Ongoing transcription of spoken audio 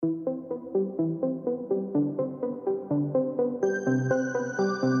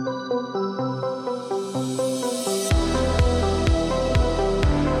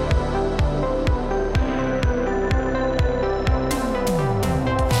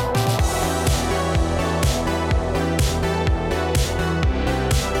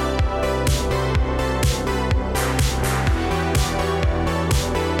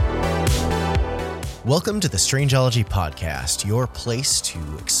Welcome to the Strangeology Podcast, your place to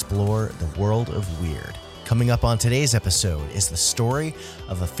explore the world of weird. Coming up on today's episode is the story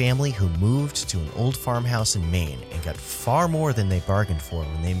of a family who moved to an old farmhouse in Maine and got far more than they bargained for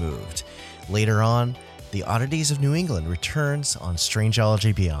when they moved. Later on, The Oddities of New England returns on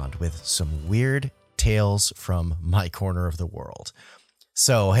Strangeology Beyond with some weird tales from my corner of the world.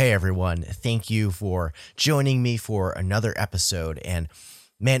 So, hey everyone, thank you for joining me for another episode. And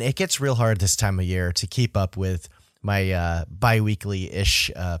man, it gets real hard this time of year to keep up with my bi-weekly-ish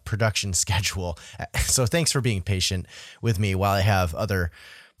production schedule. So thanks for being patient with me while I have other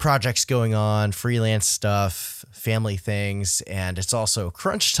projects going on, freelance stuff, family things, and it's also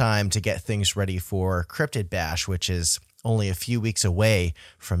crunch time to get things ready for Cryptid Bash, which is only a few weeks away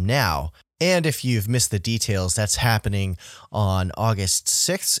from now. And if you've missed the details, that's happening on August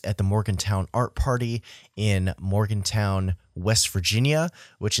 6th at the Morgantown Art Party in Morgantown, West Virginia,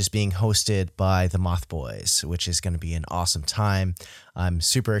 which is being hosted by the Moth Boys, which is going to be an awesome time. I'm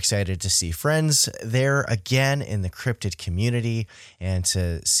super excited to see friends there again in the cryptid community and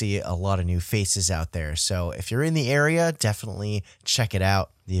to see a lot of new faces out there. So if you're in the area, definitely check it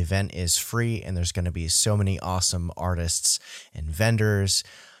out. The event is free and there's going to be so many awesome artists and vendors.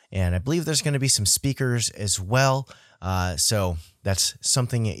 And I believe there's going to be some speakers as well. So that's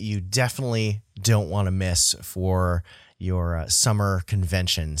something you definitely don't want to miss for your summer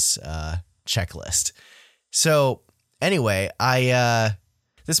conventions checklist. So anyway,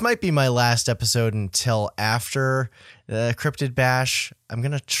 this might be my last episode until after the Cryptid Bash. I'm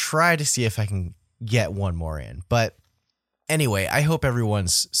going to try to see if I can get one more in. But anyway, I hope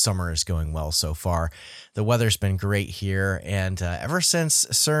everyone's summer is going well so far. The weather's been great here, and ever since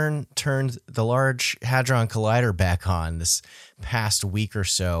CERN turned the Large Hadron Collider back on this past week or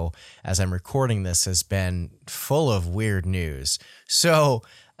so, as I'm recording this, has been full of weird news. So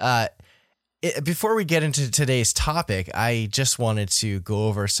before we get into today's topic, I just wanted to go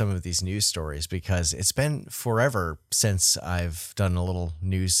over some of these news stories because it's been forever since I've done a little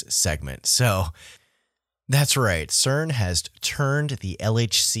news segment. So that's right. CERN has turned the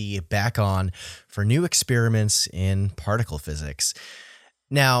LHC back on for new experiments in particle physics.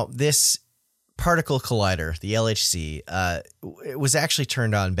 Now, this particle collider, the LHC, it was actually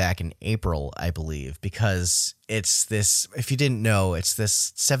turned on back in April, I believe, because it's this, if you didn't know, it's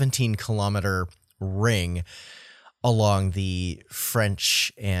this 17-kilometer ring along the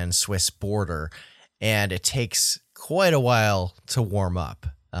French and Swiss border, and it takes quite a while to warm up.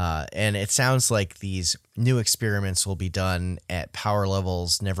 And it sounds like these new experiments will be done at power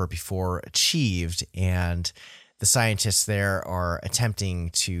levels never before achieved. And the scientists there are attempting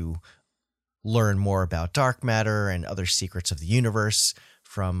to learn more about dark matter and other secrets of the universe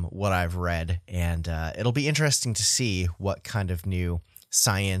from what I've read. And it'll be interesting to see what kind of new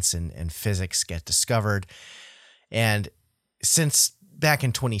science and physics get discovered. And since back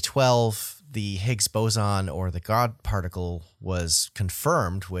in 2012, the Higgs boson, or the God particle, was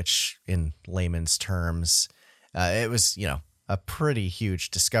confirmed, which in layman's terms, it was, a pretty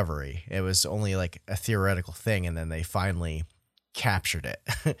huge discovery. It was only like a theoretical thing, and then they finally captured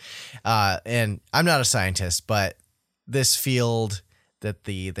it. And I'm not a scientist, but this field that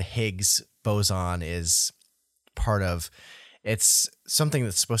the Higgs boson is part of, it's something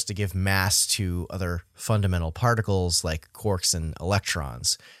that's supposed to give mass to other fundamental particles like quarks and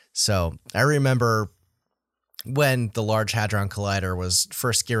electrons. So I remember when the Large Hadron Collider was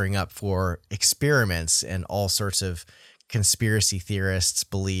first gearing up for experiments, and all sorts of conspiracy theorists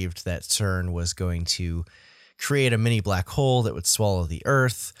believed that CERN was going to create a mini black hole that would swallow the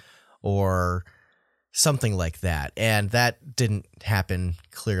Earth or something like that. And that didn't happen,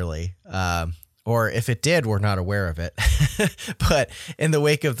 clearly. Or if it did, we're not aware of it. But in the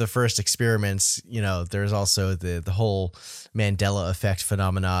wake of the first experiments, there's also the whole Mandela effect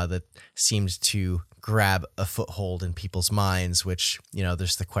phenomena that seemed to grab a foothold in people's minds, which,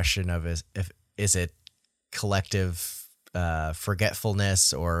 there's the question of is it collective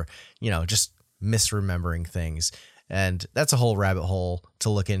forgetfulness or, just misremembering things. And that's a whole rabbit hole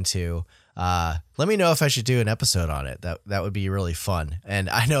to look into. Let me know if I should do an episode on it. That would be really fun. And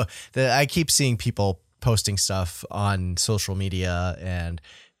I know that I keep seeing people posting stuff on social media, and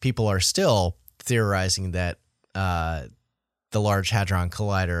people are still theorizing that the Large Hadron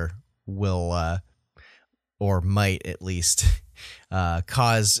Collider will, or might at least,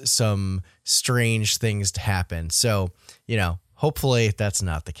 cause some strange things to happen. So, hopefully that's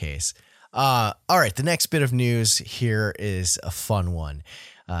not the case. All right, the next bit of news here is a fun one.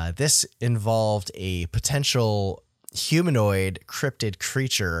 This involved a potential humanoid cryptid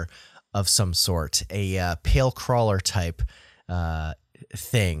creature of some sort, a pale crawler type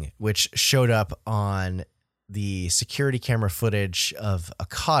thing, which showed up on the security camera footage of a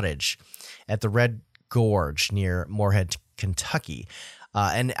cottage at the Red Gorge near Moorhead, Kentucky.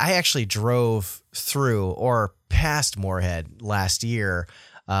 And I actually drove through or past Moorhead last year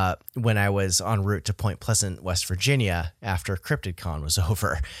when I was en route to Point Pleasant, West Virginia after CryptidCon was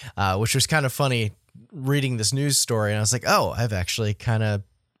over, which was kind of funny reading this news story. And I was like, oh, I've actually kind of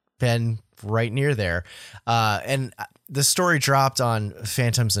been right near there. And the story dropped on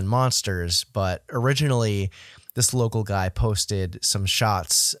Phantoms and Monsters, but originally this local guy posted some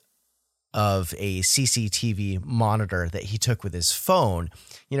shots of a CCTV monitor that he took with his phone,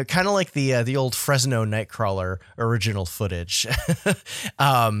 kind of like the old Fresno Nightcrawler original footage.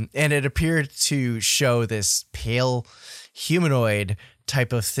 And it appeared to show this pale humanoid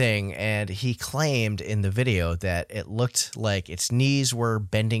type of thing. And he claimed in the video that it looked like its knees were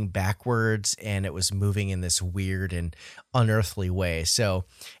bending backwards and it was moving in this weird and unearthly way. So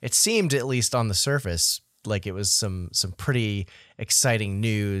it seemed, at least on the surface, like it was some pretty exciting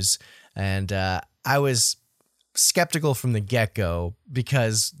news. And I was skeptical from the get-go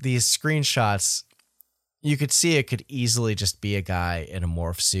because these screenshots, you could see it could easily just be a guy in a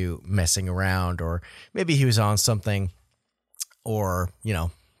morph suit messing around, or maybe he was on something, or,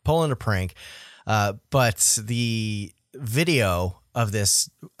 pulling a prank. But the video of this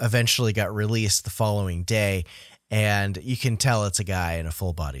eventually got released the following day, and you can tell it's a guy in a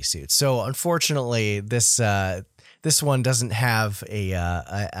full body suit. So unfortunately, this one doesn't have a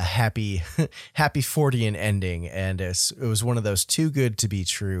happy Fortean ending, and it was one of those too good to be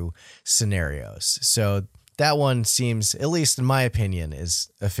true scenarios. So that one seems, at least in my opinion, is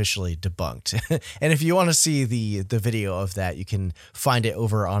officially debunked. And if you want to see the video of that, you can find it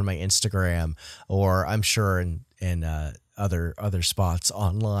over on my Instagram, or I'm sure in other spots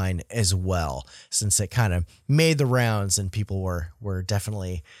online as well, since it kind of made the rounds and people were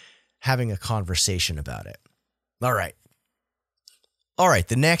definitely having a conversation about it. All right.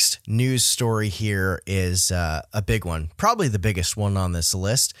 The next news story here is a big one, probably the biggest one on this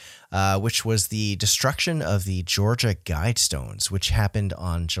list, which was the destruction of the Georgia Guidestones, which happened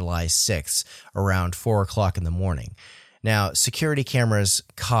on July 6th around 4 o'clock in the morning. Now, security cameras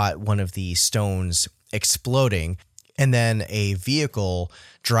caught one of the stones exploding and then a vehicle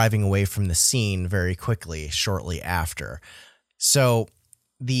driving away from the scene very quickly shortly after. So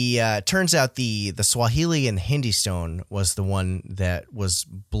turns out the Swahili and Hindi stone was the one that was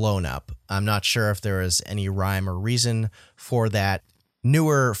blown up. I'm not sure if there was any rhyme or reason for that.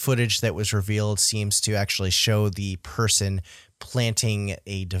 Newer footage that was revealed seems to actually show the person planting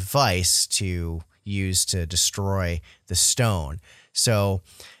a device to use to destroy the stone. So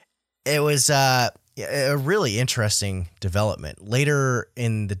it was a really interesting development. Later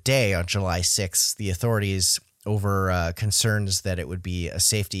in the day on July 6th, the authorities, over concerns that it would be a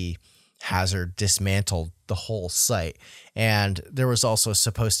safety hazard, dismantled the whole site. And there was also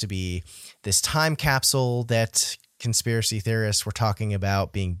supposed to be this time capsule that conspiracy theorists were talking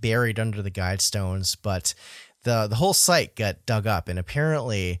about being buried under the Guidestones, but the whole site got dug up, and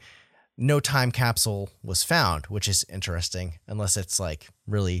apparently no time capsule was found, which is interesting, unless it's like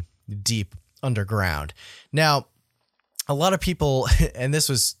really deep underground. Now, a lot of people, and this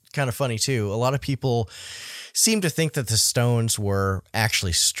was kind of funny too, a lot of people seem to think that the stones were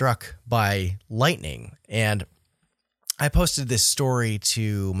actually struck by lightning. And I posted this story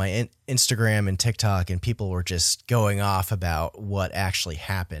to my Instagram and TikTok, and people were just going off about what actually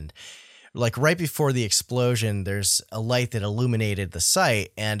happened. Like right before the explosion, there's a light that illuminated the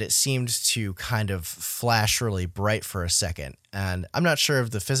site, and it seemed to kind of flash really bright for a second. And I'm not sure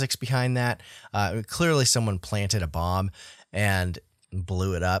of the physics behind that. Clearly someone planted a bomb and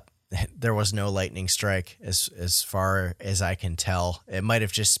blew it up. There was no lightning strike as far as I can tell. It might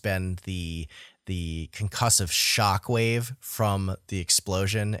have just been the concussive shock wave from the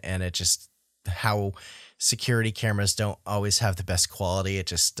explosion, and it just, how security cameras don't always have the best quality. It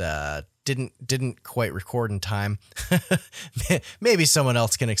just didn't quite record in time. Maybe someone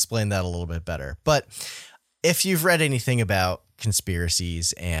else can explain that a little bit better. But if you've read anything about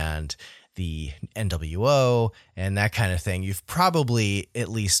conspiracies and the NWO and that kind of thing, you've probably at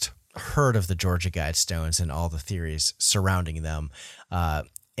least heard of the Georgia Guidestones and all the theories surrounding them.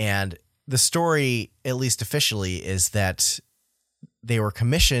 And the story, at least officially, is that they were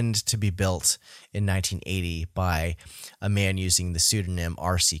commissioned to be built in 1980 by a man using the pseudonym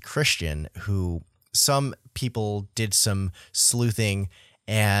R.C. Christian, who some people did some sleuthing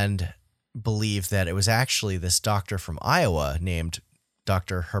and believe that it was actually this doctor from Iowa named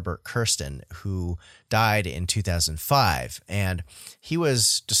Dr. Herbert Kirsten, who died in 2005. And he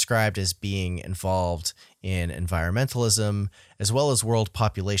was described as being involved in environmentalism, as well as world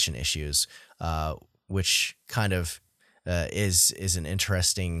population issues, which kind of is an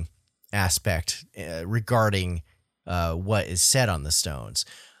interesting aspect regarding what is said on the stones,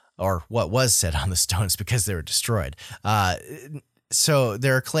 or what was said on the stones, because they were destroyed. So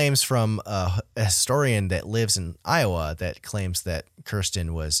there are claims from a historian that lives in Iowa that claims that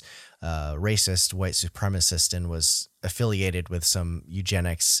Kirsten was racist, white supremacist, and was affiliated with some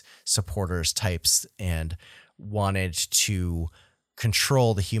eugenics supporters types and wanted to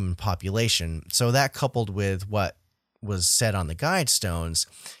control the human population. So that, coupled with what was said on the guidestones,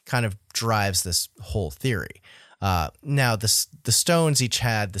 kind of drives this whole theory. Now, the stones each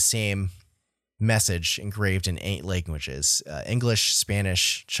had the same message engraved in 8 languages: English,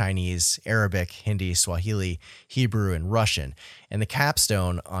 Spanish, Chinese, Arabic, Hindi, Swahili, Hebrew, and Russian. And the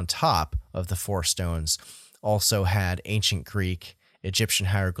capstone on top of the 4 stones also had ancient Greek, Egyptian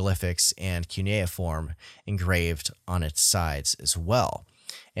hieroglyphics, and cuneiform engraved on its sides as well.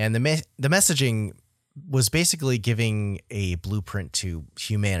 And the messaging was basically giving a blueprint to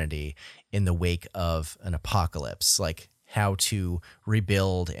humanity in the wake of an apocalypse, like how to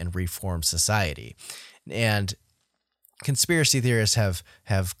rebuild and reform society. And conspiracy theorists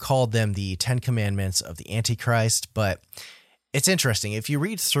have called them the 10 Commandments of the Antichrist, but it's interesting. If you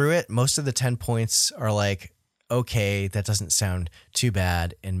read through it, most of the 10 points are like, okay, that doesn't sound too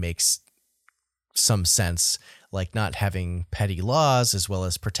bad and makes some sense, like not having petty laws, as well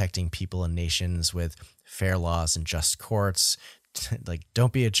as protecting people and nations with fair laws and just courts, like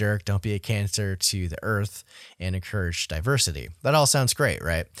don't be a jerk, don't be a cancer to the earth, and encourage diversity. That all sounds great,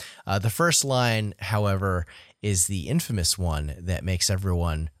 right? The first line, however, is the infamous one that makes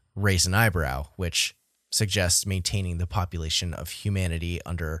everyone raise an eyebrow, which suggests maintaining the population of humanity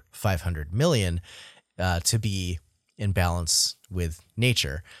under 500 million to be in balance with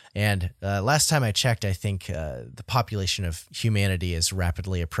nature. And last time I checked, I think the population of humanity is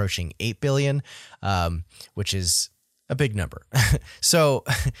rapidly approaching 8 billion, which is a big number. So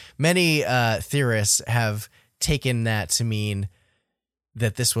many theorists have taken that to mean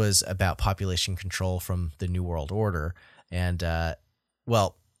that this was about population control from the New World Order. And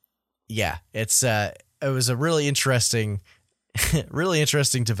well, yeah, it was a really interesting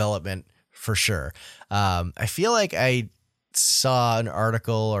development for sure. I feel like I saw an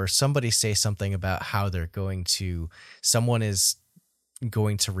article or somebody say something about how someone is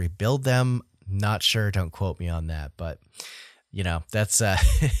going to rebuild them. Not sure. Don't quote me on that, but that's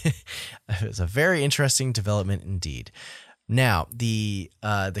it's a very interesting development indeed. Now, the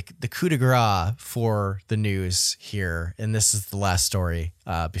coup de grace for the news here, and this is the last story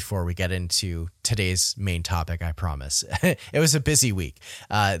before we get into today's main topic, I promise. It was a busy week.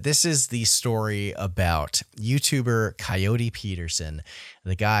 This is the story about YouTuber Coyote Peterson,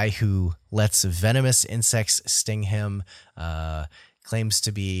 the guy who lets venomous insects sting him, claims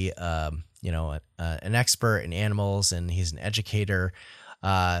to be an expert in animals, and he's an educator.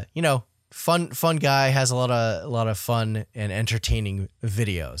 Fun guy, has a lot of fun and entertaining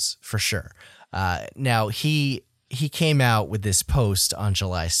videos for sure. Now he came out with this post on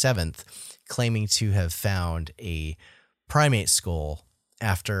July 7th claiming to have found a primate skull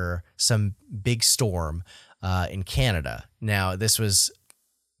after some big storm in Canada. Now this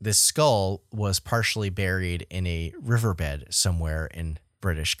skull was partially buried in a riverbed somewhere in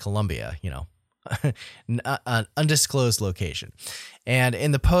British Columbia, an undisclosed location. And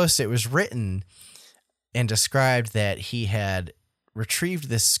in the post, it was written and described that he had retrieved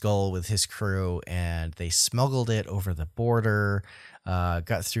this skull with his crew, and they smuggled it over the border,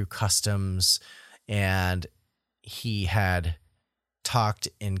 got through customs, and he had talked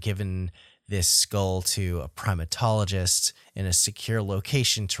and given this skull to a primatologist in a secure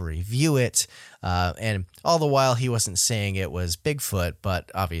location to review it. And all the while, he wasn't saying it was Bigfoot,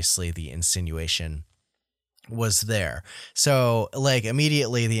 but obviously the insinuation was there. So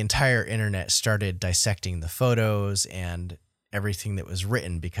immediately the entire internet started dissecting the photos and everything that was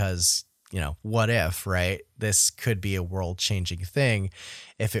written, because, what if, right? This could be a world-changing thing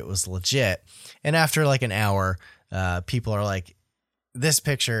if it was legit. And after an hour, people are like, this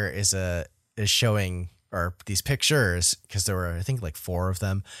picture is showing, or these pictures, because there were, I think, 4 of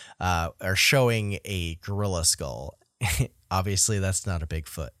them, are showing a gorilla skull. Obviously, that's not a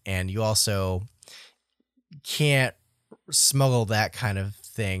Bigfoot. And you also can't smuggle that kind of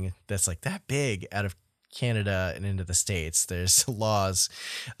thing that's that big out of Canada and into the States. There's laws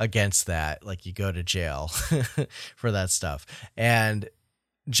against that. You go to jail for that stuff. And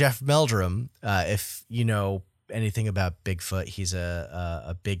Jeff Meldrum, if you know anything about Bigfoot, he's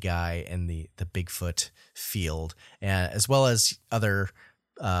a big guy in the Bigfoot field, and as well as other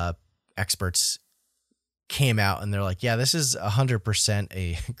experts came out and they're like, yeah, this is 100%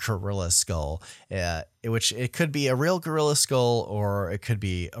 a gorilla skull, which it could be a real gorilla skull or it could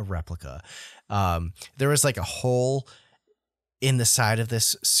be a replica. There was like a hole in the side of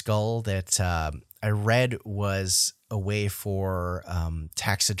this skull that I read was a way for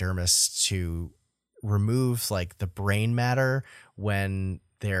taxidermists to remove like the brain matter when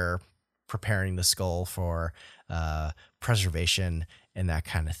they're preparing the skull for preservation and that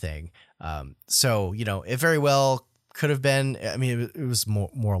kind of thing. So, it very well could have been, I mean, it was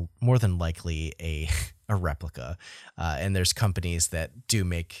more than likely a replica. And there's companies that do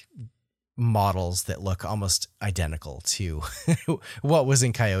make models that look almost identical to what was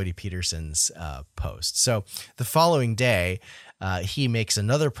in Coyote Peterson's post. So the following day, he makes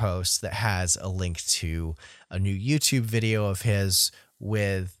another post that has a link to a new YouTube video of his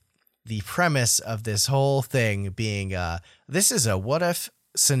with the premise of this whole thing being, this is a what if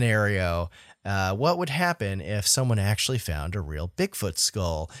scenario. What would happen if someone actually found a real Bigfoot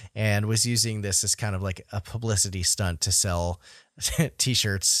skull, and was using this as kind of like a publicity stunt to sell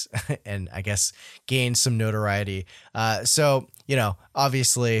t-shirts and I guess gain some notoriety. So,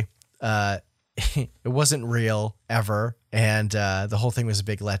 obviously, it wasn't real ever. And the whole thing was a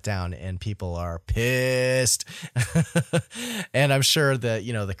big letdown and people are pissed. And I'm sure that,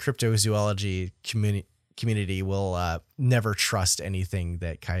 the cryptozoology community will never trust anything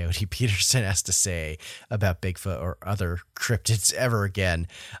that Coyote Peterson has to say about Bigfoot or other cryptids ever again,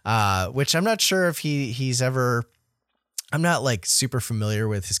 which I'm not sure if he's ever. I'm not like super familiar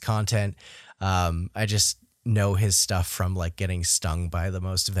with his content. I just know his stuff from like getting stung by the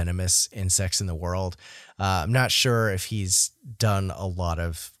most venomous insects in the world. I'm not sure if he's done a lot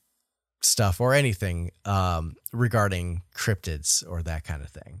of stuff or anything regarding cryptids or that kind of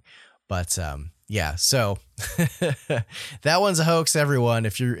thing. But yeah, so that one's a hoax, everyone.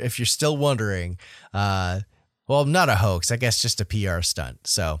 If you're still wondering, well, not a hoax, I guess just a PR stunt.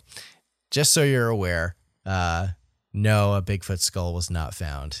 So just so you're aware, no, a Bigfoot skull was not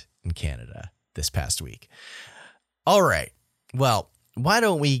found in Canada this past week. All right. Well, why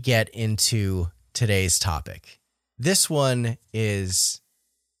don't we get into today's topic? This one is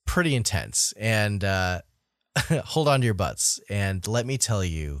pretty intense, and hold on to your butts and let me tell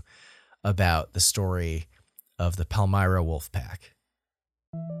you about the story of the Palmyra wolf pack.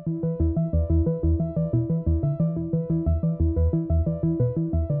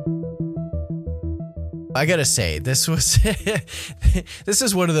 I gotta say, this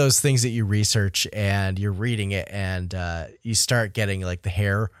is one of those things that you research and you're reading it and you start getting like the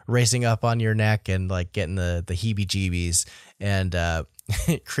hair raising up on your neck and like getting the heebie-jeebies and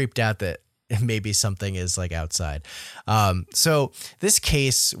creeped out that maybe something is like outside. So this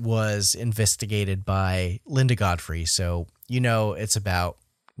case was investigated by Linda Godfrey. So, it's about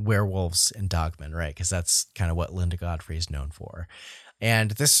werewolves and dogmen, right? Because that's kind of what Linda Godfrey is known for.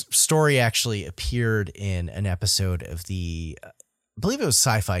 And this story actually appeared in an episode of I believe it was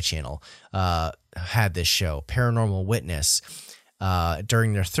Sci-Fi Channel, had this show, Paranormal Witness,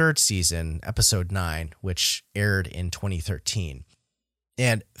 during their third season, episode 9, which aired in 2013.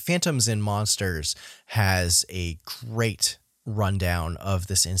 And Phantoms and Monsters has a great rundown of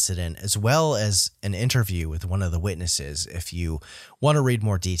this incident, as well as an interview with one of the witnesses, if you want to read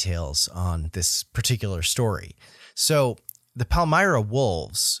more details on this particular story. So the Palmyra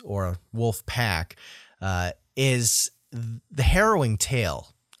wolves, or wolf pack, is the harrowing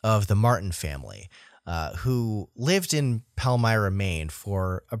tale of the Martin family, who lived in Palmyra, Maine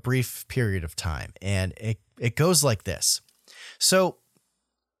for a brief period of time. And it goes like this. So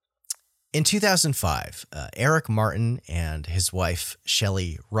in 2005, Eric Martin and his wife,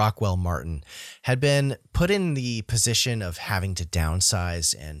 Shelley Rockwell Martin, had been put in the position of having to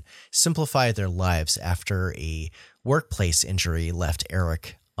downsize and simplify their lives after a workplace injury left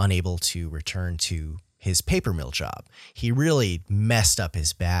Eric unable to return to his paper mill job. He really messed up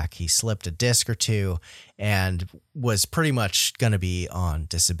his back. He slipped a disc or two and was pretty much going to be on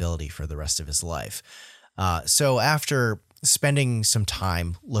disability for the rest of his life. So after spending some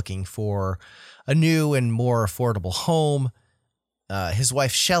time looking for a new and more affordable home, his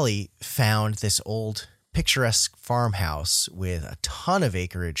wife Shelley found this old picturesque farmhouse with a ton of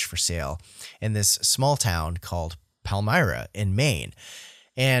acreage for sale in this small town called Palmyra in Maine.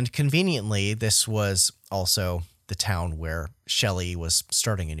 And conveniently, this was also the town where Shelley was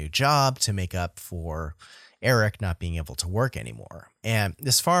starting a new job to make up for Eric not being able to work anymore. And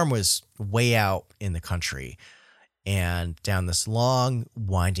this farm was way out in the country and down this long,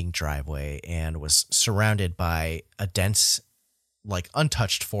 winding driveway, and was surrounded by a dense, like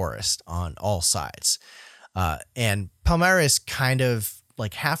untouched forest on all sides. And Palmyra is kind of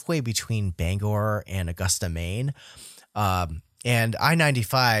like halfway between Bangor and Augusta, Maine. And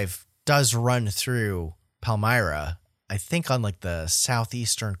I-95 does run through Palmyra, I think on like the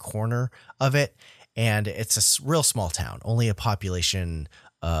southeastern corner of it. And it's a real small town, only a population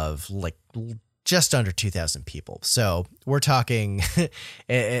of like just under 2,000 people. So we're talking,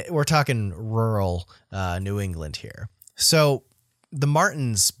 rural New England here. So the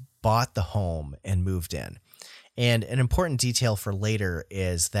Martins bought the home and moved in. And an important detail for later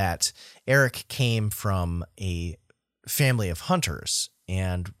is that Eric came from a family of hunters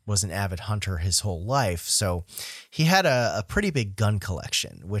and was an avid hunter his whole life. So he had a pretty big gun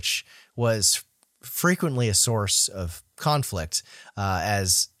collection, which was frequently a source of conflict,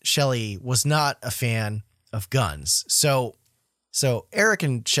 as Shelley was not a fan of guns. So Eric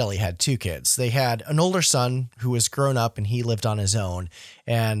and Shelley had two kids. They had an older son who was grown up and he lived on his own.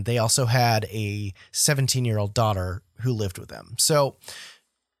 And they also had a 17-year-old daughter who lived with them. So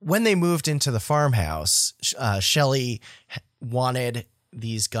when they moved into the farmhouse, Shelley wanted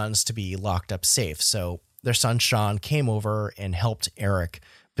these guns to be locked up safe. So their son Sean came over and helped Eric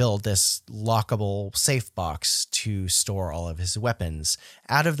build this lockable safe box to store all of his weapons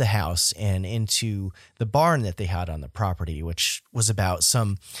out of the house and into the barn that they had on the property, which was about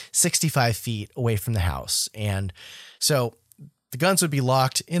some 65 feet away from the house. And so the guns would be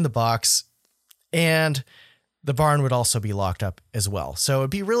locked in the box and the barn would also be locked up as well. So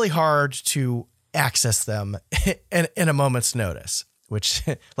it'd be really hard to access them in a moment's notice, which,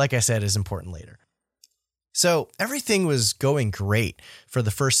 like I said, is important later. So everything was going great for the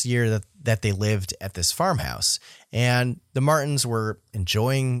first year that they lived at this farmhouse. And the Martins were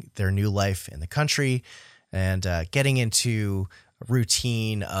enjoying their new life in the country and getting into a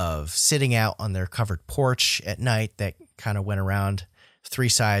routine of sitting out on their covered porch at night that kind of went around three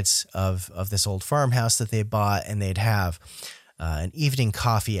sides of this old farmhouse that they bought. And they'd have an evening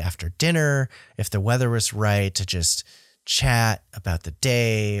coffee after dinner, if the weather was right, to just chat about the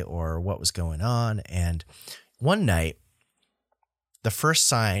day or what was going on. And one night, the first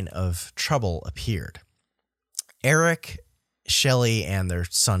sign of trouble appeared. Eric, Shelley, and their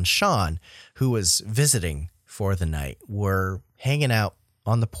son Sean, who was visiting for the night, were hanging out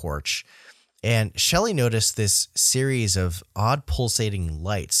on the porch, and Shelley noticed this series of odd pulsating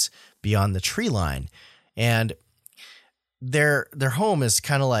lights beyond the tree line. And their home is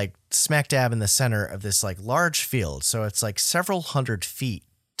kind of like smack dab in the center of this like large field. So it's like several hundred feet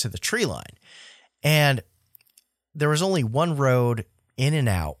to the tree line. And there was only one road in and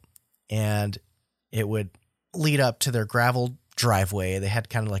out, and it would lead up to their gravel driveway. They had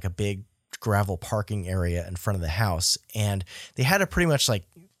kind of like a big gravel parking area in front of the house. And they had a pretty much like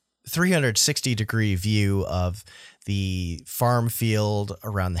 360 degree view of the farm field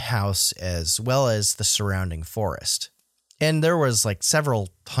around the house, as well as the surrounding forest. And there was like several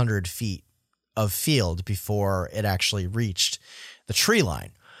hundred feet of field before it actually reached the tree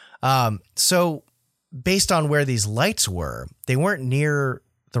line. So based on where these lights were, they weren't near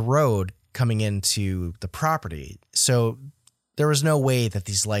the road coming into the property. So there was no way that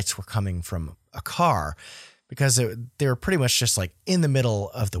these lights were coming from a car, because they were pretty much just like in the middle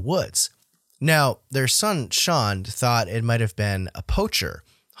of the woods. Now, their son Sean thought it might have been a poacher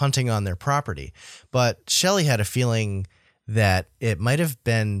hunting on their property, but Shelley had a feeling that it might have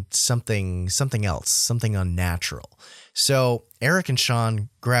been something else, something unnatural. So Eric and Sean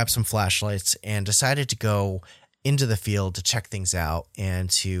grabbed some flashlights and decided to go into the field to check things out and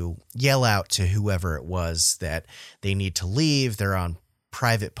to yell out to whoever it was that they need to leave. They're on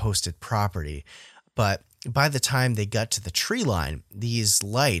private posted property. But by the time they got to the tree line, these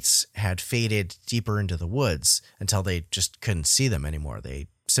lights had faded deeper into the woods until they just couldn't see them anymore. They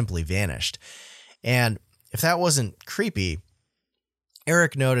simply vanished. And if that wasn't creepy,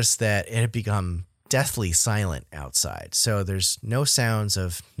 Eric noticed that it had become deathly silent outside. So there's no sounds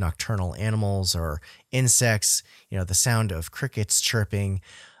of nocturnal animals or insects, the sound of crickets chirping.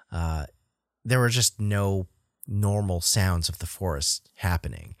 There were just no normal sounds of the forest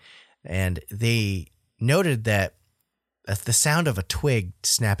happening. And they noted that the sound of a twig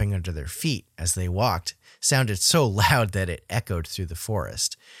snapping under their feet as they walked sounded so loud that it echoed through the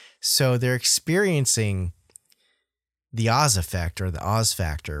forest. So they're experiencing the Oz effect, or the Oz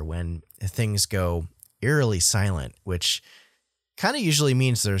factor, when things go eerily silent, which kind of usually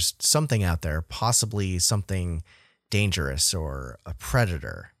means there's something out there, possibly something dangerous or a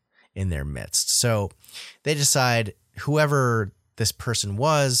predator in their midst. So they decide whoever this person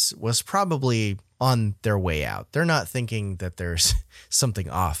was probably on their way out. They're not thinking that there's something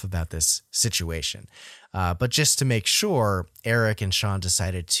off about this situation. But just to make sure, Eric and Sean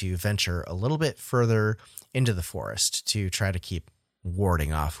decided to venture a little bit further into the forest to try to keep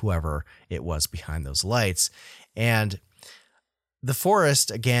warding off whoever it was behind those lights. And the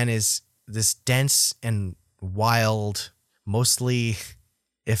forest, again, is this dense and wild, mostly,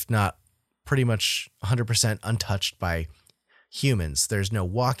 if not pretty much 100% untouched by humans. There's no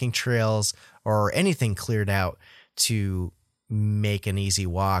walking trails or anything cleared out to make an easy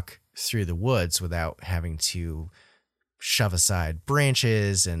walk through the woods without having to shove aside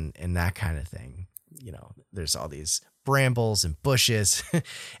branches and that kind of thing. You know, there's all these brambles and bushes.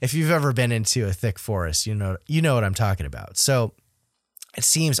 If you've ever been into a thick forest, you know what I'm talking about. So it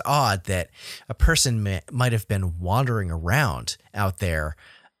seems odd that a person might have been wandering around out there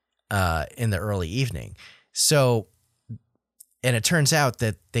in the early evening. So, and it turns out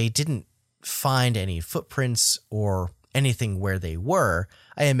that they didn't find any footprints or anything where they were.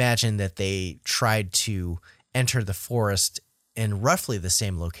 I imagine that they tried to enter the forest in roughly the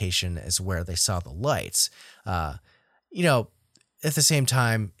same location as where they saw the lights. You know, at the same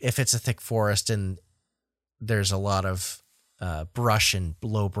time, if it's a thick forest and there's a lot of brush and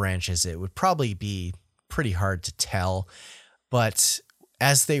low branches, it would probably be pretty hard to tell. But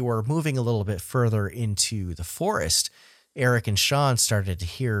as they were moving a little bit further into the forest, Eric and Sean started to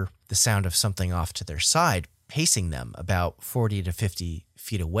hear the sound of something off to their side, pacing them about 40 to 50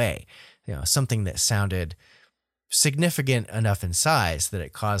 feet away. You know, something that sounded significant enough in size that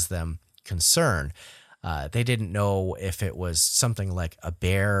it caused them concern. They didn't know if it was something like a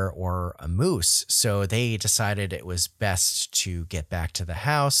bear or a moose, so they decided it was best to get back to the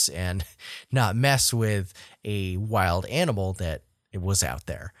house and not mess with a wild animal that it was out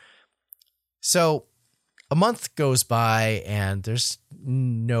there. So a month goes by and there's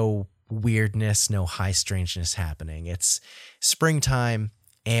no weirdness, no high strangeness happening. It's springtime,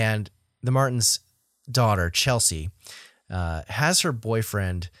 and the Martins' daughter, Chelsea, has her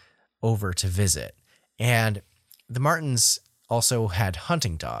boyfriend over to visit. And the Martins also had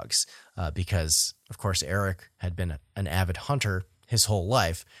hunting dogs because, of course, Eric had been an avid hunter his whole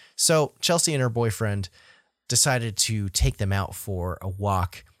life. So Chelsea and her boyfriend decided to take them out for a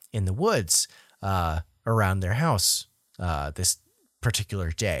walk in the woods around their house this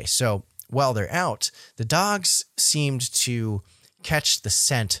particular day. So while they're out, the dogs seemed to catch the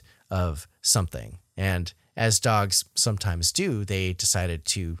scent of something. And as dogs sometimes do, they decided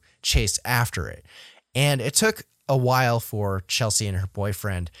to chase after it. And it took a while for Chelsea and her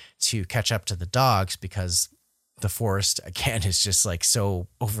boyfriend to catch up to the dogs because the forest, again, is just like so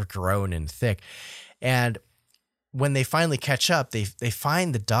overgrown and thick. And when they finally catch up, they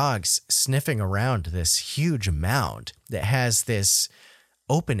find the dogs sniffing around this huge mound that has this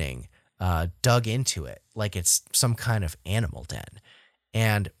opening dug into it, like it's some kind of animal den.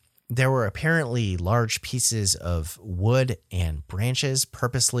 And there were apparently large pieces of wood and branches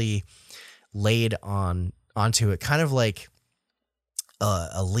purposely laid onto it, kind of like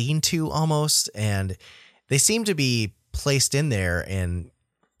a lean-to almost. And they seem to be placed in there in,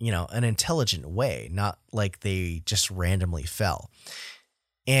 you know, an intelligent way, not like they just randomly fell.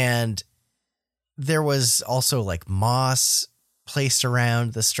 And there was also like moss placed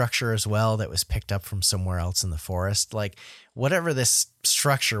around the structure as well that was picked up from somewhere else in the forest. Like whatever this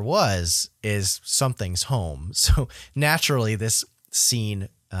structure was is something's home. So naturally this scene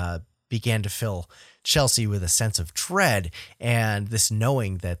began to fill Chelsea with a sense of dread and this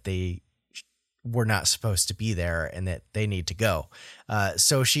knowing that they were not supposed to be there and that they need to go.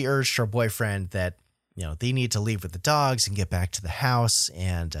 So she urged her boyfriend that, you know, they need to leave with the dogs and get back to the house.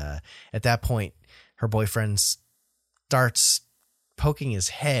 And at that point, her boyfriend starts poking his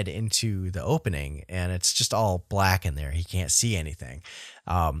head into the opening and it's just all black in there. He can't see anything.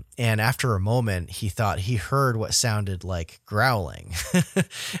 And after a moment, he thought he heard what sounded like growling.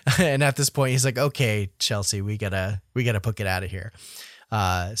 And at this point, he's like, okay, Chelsea, we gotta book it out of here.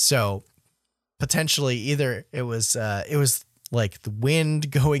 So potentially either it was like the wind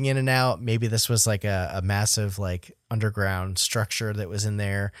going in and out. Maybe this was like a massive like underground structure that was in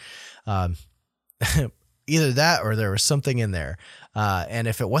there. Either that or there was something in there. And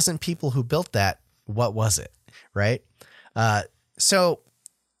if it wasn't people who built that, what was it? Right. So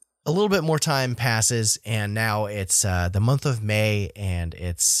a little bit more time passes and now it's the month of May and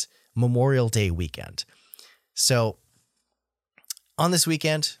it's Memorial Day weekend. So on this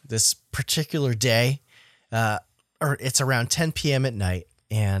weekend, this particular day, or it's around 10 p.m. at night,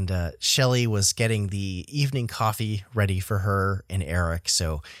 and Shelley was getting the evening coffee ready for her and Eric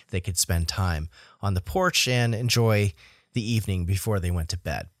so they could spend time on the porch and enjoy the evening before they went to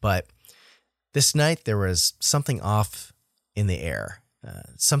bed. But this night there was something off in the air.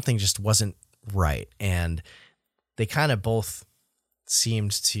 Something just wasn't right, and they kind of both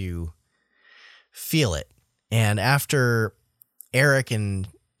seemed to feel it. And after Eric and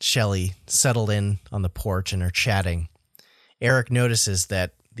Shelley settled in on the porch and are chatting, Eric notices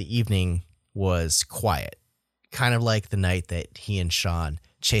that the evening was quiet, kind of like the night that he and Sean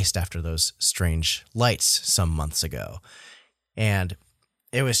chased after those strange lights some months ago. And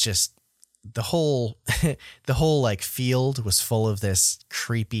it was just the whole like field was full of this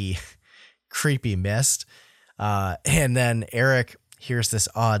creepy mist. And then Eric hears this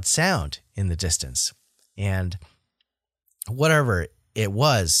odd sound in the distance, and whatever it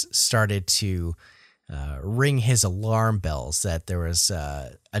was started to ring his alarm bells that there was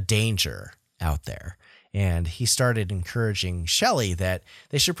a danger out there. And he started encouraging Shelley that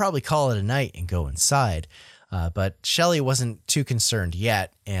they should probably call it a night and go inside. But Shelley wasn't too concerned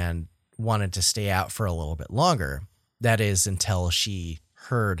yet and wanted to stay out for a little bit longer. That is, until she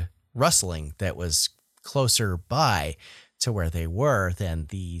heard rustling that was closer by to where they were than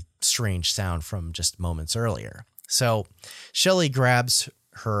the strange sound from just moments earlier. So Shelley grabs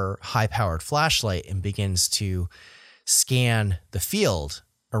her high-powered flashlight and begins to scan the field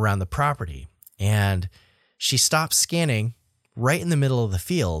around the property. And she stops scanning right in the middle of the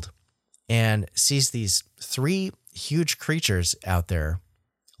field and sees these 3 huge creatures out there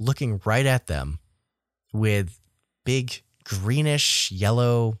looking right at them with big greenish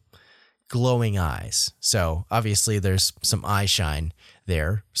yellow glowing eyes. So obviously there's some eye shine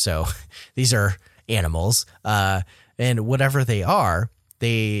there. So these are animals. And whatever they are,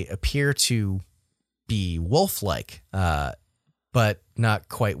 they appear to be wolf-like, but not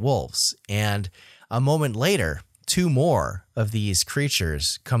quite wolves. And a moment later, 2 more of these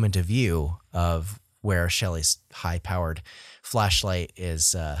creatures come into view of where Shelley's high-powered flashlight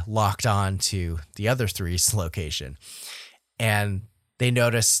is locked on to the other 3's location. And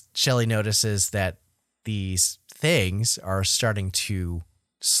Shelley notices that these things are starting to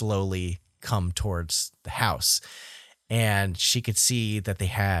slowly come towards the house. And she could see that they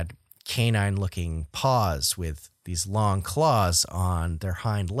had canine-looking paws with these long claws on their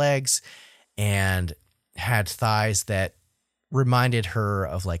hind legs and had thighs that reminded her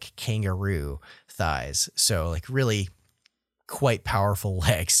of like kangaroo thighs. So like really quite powerful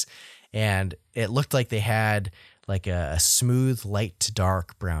legs. And it looked like they had like a smooth light to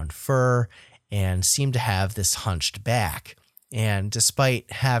dark brown fur and seemed to have this hunched back. And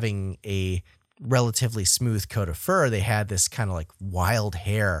despite having a relatively smooth coat of fur, they had this kind of like wild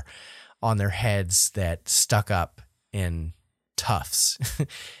hair on their heads that stuck up in tufts.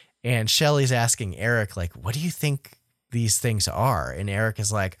 And Shelley's asking Eric, like, what do you think these things are? And Eric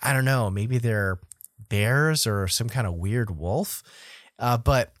is like, I don't know, maybe they're bears or some kind of weird wolf.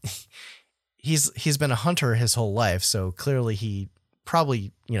 But he's been a hunter his whole life, so clearly he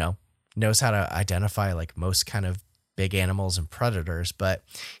probably, knows how to identify like most kind of big animals and predators, but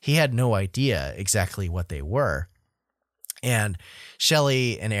he had no idea exactly what they were. And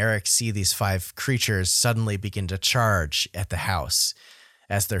Shelley and Eric see these 5 creatures suddenly begin to charge at the house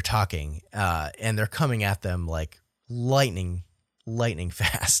as they're talking, and they're coming at them like lightning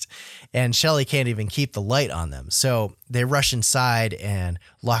fast. And Shelley can't even keep the light on them. So they rush inside and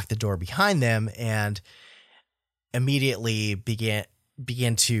lock the door behind them and immediately begin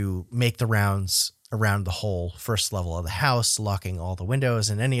to make the rounds around the whole first level of the house, locking all the windows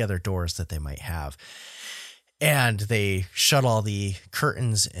and any other doors that they might have. And they shut all the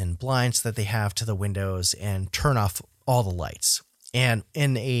curtains and blinds that they have to the windows and turn off all the lights. And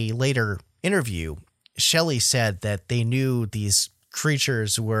in a later interview, Shelley said that they knew these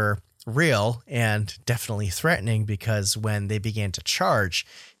creatures were real and definitely threatening because when they began to charge,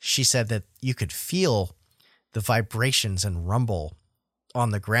 she said that you could feel the vibrations and rumble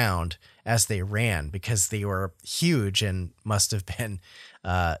on the ground as they ran because they were huge and must have been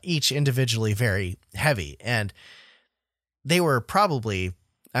each individually very heavy. And they were probably,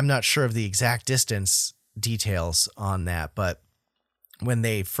 I'm not sure of the exact distance details on that, but when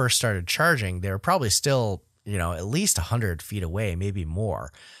they first started charging, they were probably still, at least 100 feet away, maybe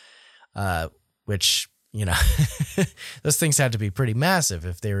more, which, those things had to be pretty massive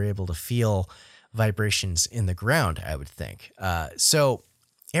if they were able to feel vibrations in the ground, I would think. So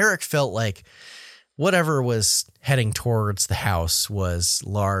Eric felt like whatever was heading towards the house was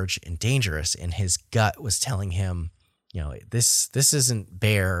large and dangerous, and his gut was telling him, this isn't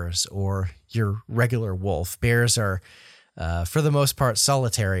bears or your regular wolf. Bears are, for the most part,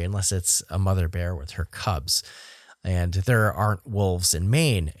 solitary unless it's a mother bear with her cubs, and there aren't wolves in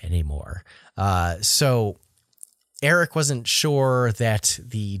Maine anymore. So Eric wasn't sure that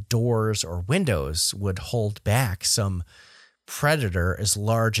the doors or windows would hold back some predator as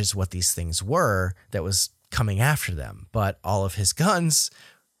large as what these things were that was coming after them, but all of his guns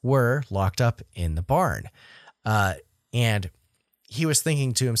were locked up in the barn. And he was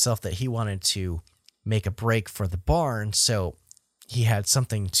thinking to himself that he wanted to make a break for the barn, so he had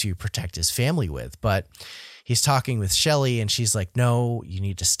something to protect his family with. But he's talking with Shelly, and she's like, no, you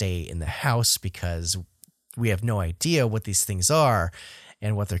need to stay in the house because we have no idea what these things are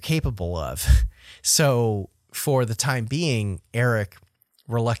and what they're capable of. So for the time being, Eric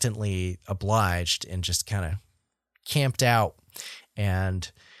reluctantly obliged and just kind of camped out,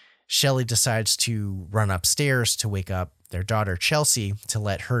 and Shelly decides to run upstairs to wake up their daughter Chelsea to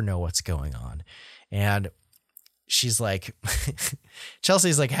let her know what's going on. And she's like,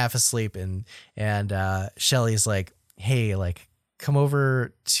 Chelsea's like half asleep, and Shelly's like, hey, like, come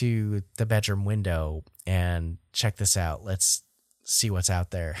over to the bedroom window and check this out. Let's see what's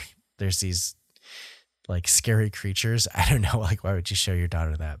out there. There's these like scary creatures. I don't know, like, why would you show your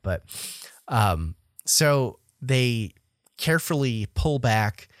daughter that? But so they carefully pull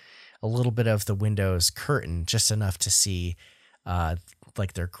back a little bit of the window's curtain, just enough to see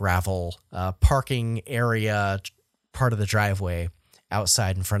like their gravel parking area, part of the driveway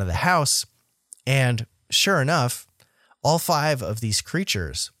outside in front of the house. And sure enough, all 5 of these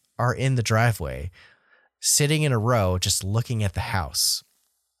creatures are in the driveway, sitting in a row, just looking at the house.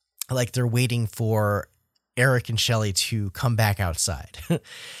 Like they're waiting for Eric and Shelly to come back outside.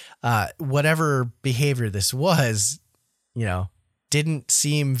 Whatever behavior this was, you know, didn't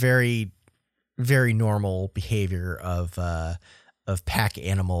seem very, very normal behavior of pack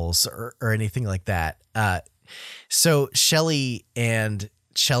animals or anything like that. So Shelly and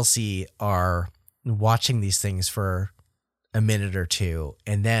Chelsea are watching these things for a minute or two,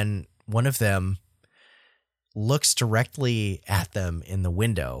 and then one of them looks directly at them in the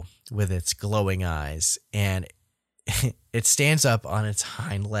window with its glowing eyes, and it stands up on its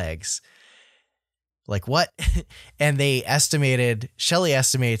hind legs. Like, what? And Shelly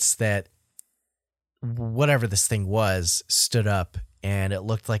estimates that whatever this thing was stood up, and it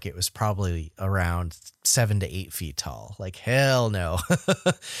looked like it was probably around 7 to 8 feet tall. Like, hell no.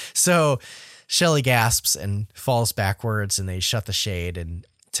 So Shelly gasps and falls backwards, and they shut the shade and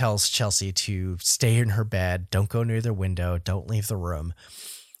tells Chelsea to stay in her bed. Don't go near the window. Don't leave the room.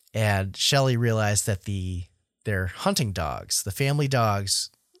 And Shelly realized that their hunting dogs, the family dogs,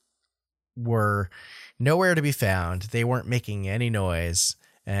 were nowhere to be found. They weren't making any noise.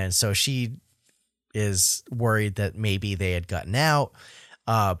 And so she is worried that maybe they had gotten out.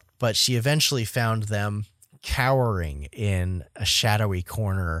 But she eventually found them cowering in a shadowy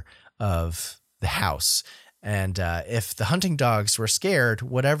corner of the house. And if the hunting dogs were scared,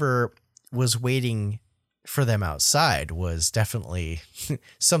 whatever was waiting for them outside was definitely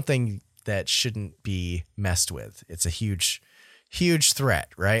something that shouldn't be messed with. It's a huge, huge threat,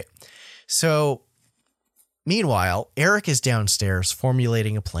 right? So meanwhile, Eric is downstairs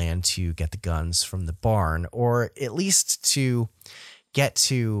formulating a plan to get the guns from the barn, or at least to get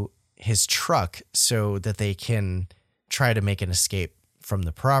to his truck so that they can try to make an escape from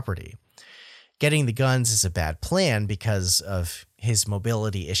the property. Getting the guns is a bad plan because of his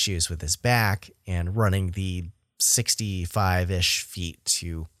mobility issues with his back, and running the 65-ish feet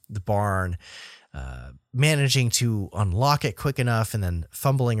to the barn, managing to unlock it quick enough, and then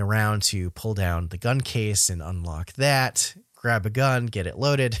fumbling around to pull down the gun case and unlock that, grab a gun, get it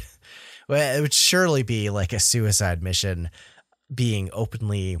loaded. Well, it would surely be like a suicide mission, being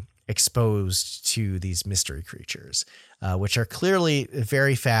openly exposed to these mystery creatures, which are clearly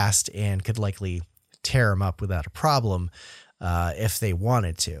very fast and could likely tear him up without a problem if they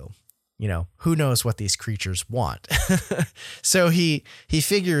wanted to. You know, who knows what these creatures want. So he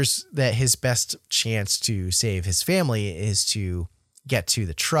figures that his best chance to save his family is to get to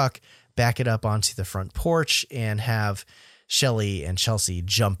the truck, back it up onto the front porch, and have Shelly and Chelsea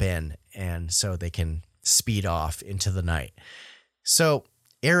jump in, and so they can speed off into the night. So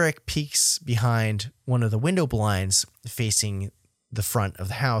Eric peeks behind one of the window blinds facing the front of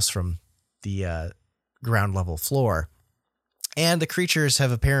the house from the ground level floor, and the creatures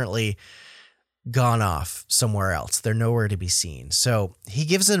have apparently gone off somewhere else. They're nowhere to be seen. So he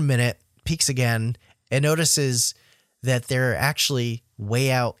gives it a minute, peeks again, and notices that they're actually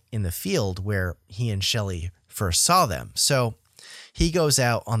way out in the field where he and Shelly first saw them. So he goes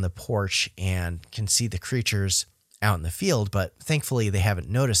out on the porch and can see the creatures out in the field, but thankfully they haven't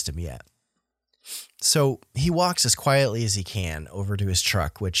noticed him yet. So he walks as quietly as he can over to his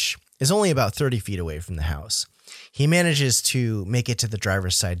truck, which is only about 30 feet away from the house. He manages to make it to the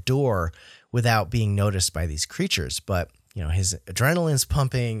driver's side door without being noticed by these creatures, but you know, his adrenaline's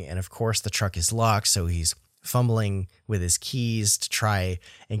pumping, and of course the truck is locked, so he's fumbling with his keys to try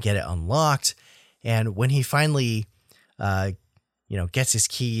and get it unlocked. And when he finally gets his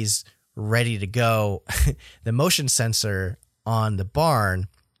keys ready to go, the motion sensor on the barn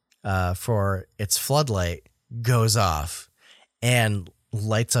for its floodlight goes off and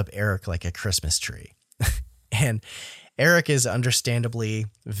lights up Eric like a Christmas tree. And Eric is understandably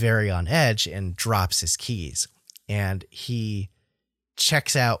very on edge and drops his keys. And he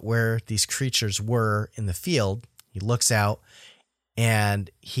checks out where these creatures were in the field. He looks out and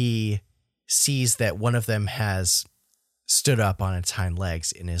he sees that one of them has stood up on its hind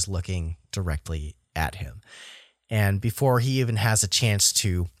legs and is looking directly at him. And before he even has a chance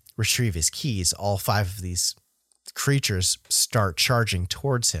to retrieve his keys, all 5 of these creatures start charging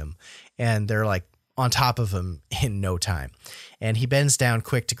towards him, and they're like on top of him in no time. And he bends down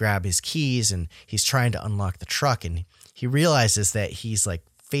quick to grab his keys, and he's trying to unlock the truck, and he realizes that he's like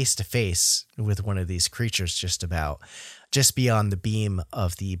face to face with one of these creatures just beyond the beam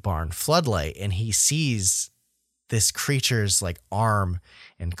of the barn floodlight. And he sees this creature's like arm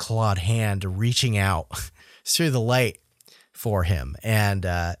and clawed hand reaching out through the light for him. And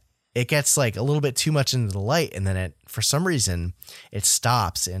it gets like a little bit too much into the light. And then it, for some reason, it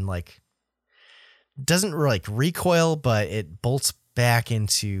stops and like doesn't like recoil, but it bolts back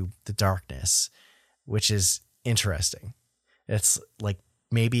into the darkness, which is interesting. It's like,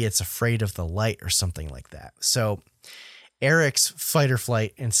 maybe it's afraid of the light or something like that. So Eric's fight or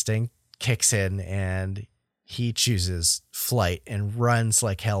flight instinct kicks in and he chooses flight and runs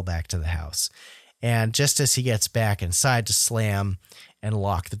like hell back to the house. And just as he gets back inside to slam and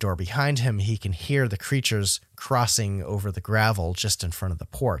lock the door behind him, he can hear the creatures crossing over the gravel just in front of the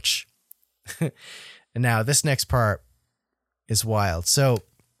porch. And now this next part is wild. So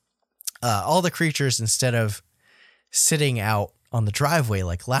all the creatures, instead of sitting out on the driveway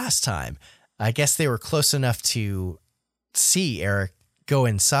like last time, I guess they were close enough to see Eric go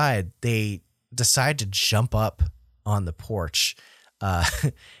inside. They decide to jump up on the porch,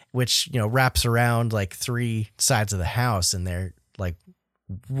 which, you know, wraps around like 3 sides of the house, and they're like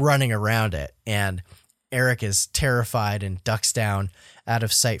running around it. And Eric is terrified and ducks down out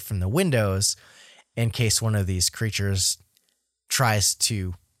of sight from the windows in case one of these creatures tries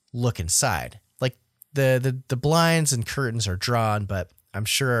to look inside. Like the blinds and curtains are drawn, but I'm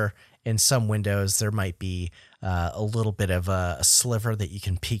sure in some windows there might be a little bit of a sliver that you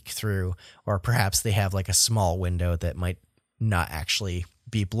can peek through, or perhaps they have like a small window that might not actually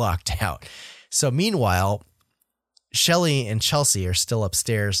be blocked out. So meanwhile, Shelly and Chelsea are still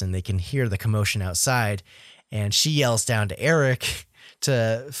upstairs and they can hear the commotion outside, and she yells down to Eric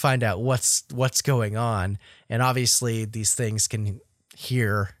to find out what's going on. And obviously these things can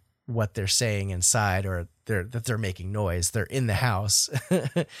hear what they're saying inside, or that they're making noise. They're in the house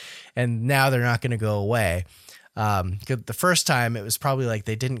and now they're not going to go away. The first time it was probably like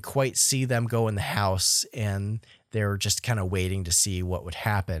they didn't quite see them go in the house and they were just kind of waiting to see what would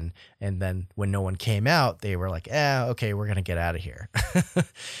happen. And then when no one came out, they were like, okay, we're going to get out of here.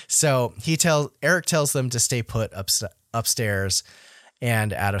 So Eric tells them to stay put upstairs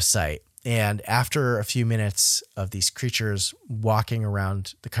and out of sight. And after a few minutes of these creatures walking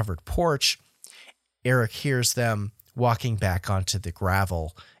around the covered porch, Eric hears them walking back onto the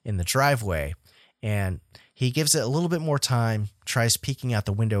gravel in the driveway. And he gives it a little bit more time, tries peeking out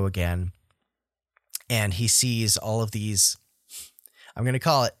the window again, and he sees all of these, I'm going to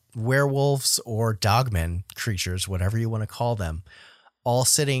call it werewolves or dogmen creatures, whatever you want to call them, all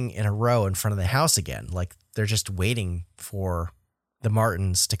sitting in a row in front of the house again. Like they're just waiting for the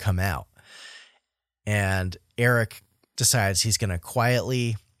Martins to come out. And Eric decides he's going to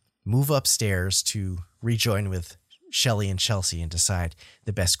quietly move upstairs to rejoin with Shelly and Chelsea and decide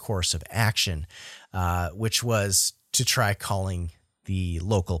the best course of action, which was to try calling the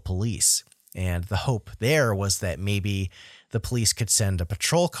local police. And the hope there was that maybe the police could send a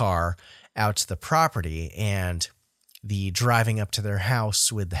patrol car out to the property, and the driving up to their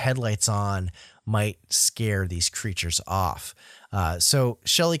house with the headlights on might scare these creatures off. So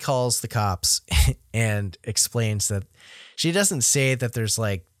Shelly calls the cops and explains that she doesn't say that there's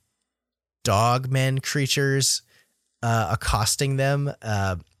like dogmen creatures accosting them.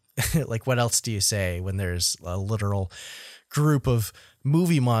 Like, what else do you say when there's a literal group of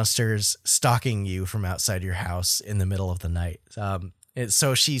movie monsters stalking you from outside your house in the middle of the night?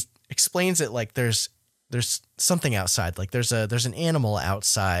 So she explains it like there's something outside, like there's an animal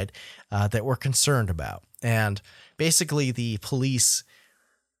outside that we're concerned about. And basically the police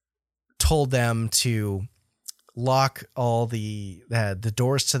told them to lock all the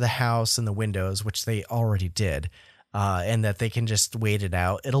doors to the house and the windows, which they already did, and that they can just wait it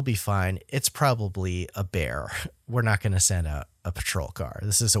out. It'll be fine. It's probably a bear. We're not going to send out a patrol car.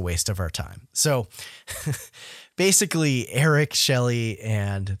 This is a waste of our time. So basically Eric, Shelly,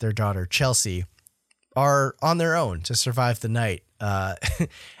 and their daughter Chelsea are on their own to survive the night.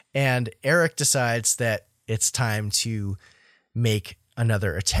 And Eric decides that it's time to make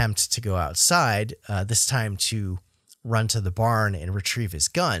another attempt to go outside, this time to run to the barn and retrieve his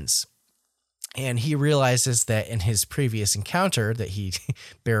guns. And he realizes that in his previous encounter that he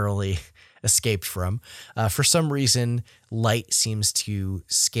barely escaped from, for some reason, light seems to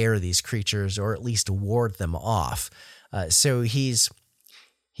scare these creatures or at least ward them off. So he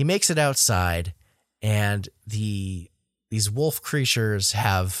makes it outside, and these wolf creatures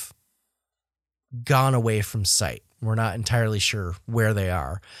have gone away from sight. We're not entirely sure where they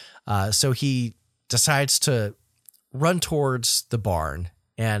are. So he decides to run towards the barn,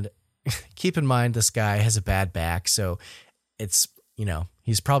 and keep in mind, this guy has a bad back, so it's,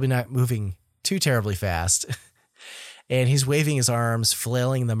 he's probably not moving too terribly fast. And he's waving his arms,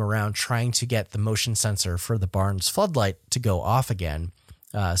 flailing them around, trying to get the motion sensor for the barn's floodlight to go off again.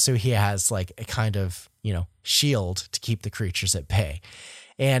 So he has like a kind of, shield to keep the creatures at bay.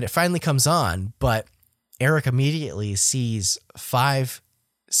 And it finally comes on, but Eric immediately sees 5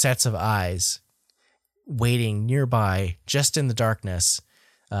 sets of eyes waiting nearby, just in the darkness,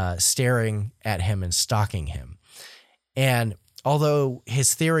 staring at him and stalking him. And although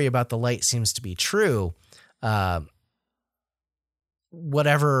his theory about the light seems to be true,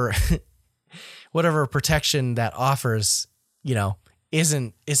 whatever protection that offers,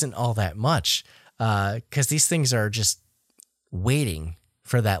 isn't all that much, because these things are just waiting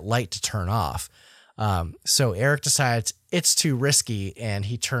for that light to turn off. So Eric decides it's too risky, and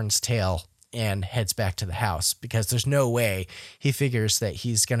he turns tail and heads back to the house, because there's no way, he figures, that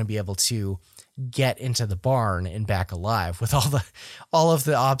he's going to be able to get into the barn and back alive with all of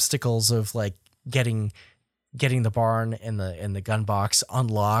the obstacles of like getting the barn and the gun box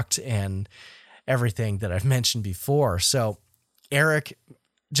unlocked and everything that I've mentioned before. So Eric,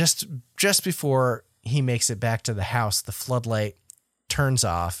 just before he makes it back to the house, the floodlight turns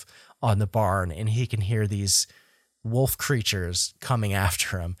off on the barn, and he can hear these wolf creatures coming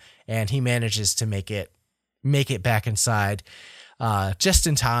after him, and he manages to make it back inside just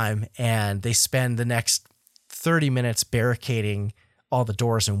in time. And they spend the next 30 minutes barricading all the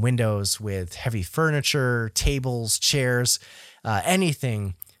doors and windows with heavy furniture, tables, chairs,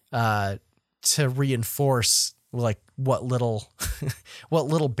 anything to reinforce like what little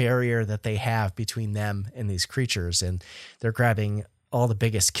barrier that they have between them and these creatures. And they're grabbing all the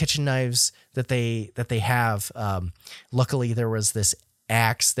biggest kitchen knives that they have. Luckily, there was this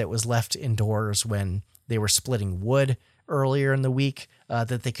axe that was left indoors when they were splitting wood earlier in the week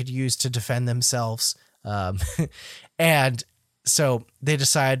that they could use to defend themselves. And so they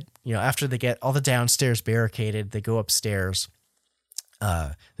decide, after they get all the downstairs barricaded, they go upstairs.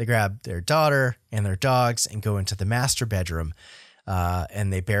 They grab their daughter and their dogs and go into the master bedroom,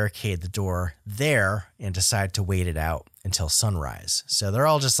 and they barricade the door there and decide to wait it out until sunrise. So they're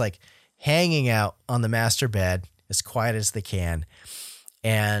all just like hanging out on the master bed as quiet as they can.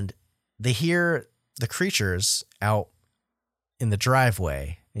 And they hear the creatures out in the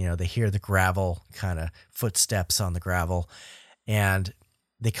driveway. They hear the gravel, kind of footsteps on the gravel, and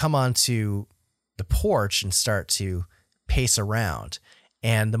they come onto the porch and start to pace around.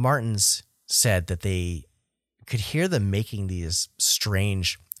 And the Martins said that they could hear them making these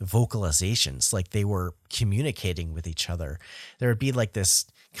strange vocalizations, like they were communicating with each other. There would be like this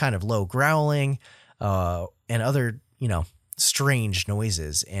kind of low growling and other, strange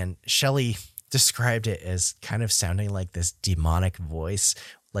noises. And Shelley described it as kind of sounding like this demonic voice,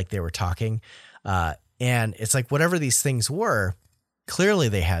 like they were talking. And it's like whatever these things were, clearly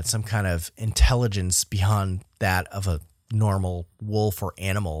they had some kind of intelligence beyond that of a normal wolf or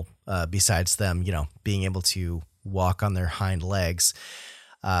animal, besides them, being able to walk on their hind legs,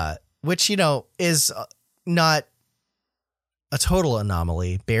 which, is not a total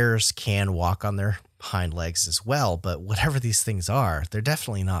anomaly. Bears can walk on their hind legs as well, but whatever these things are, they're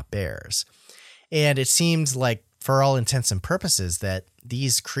definitely not bears. And it seemed like, for all intents and purposes, that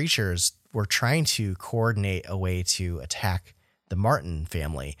these creatures were trying to coordinate a way to attack the Martin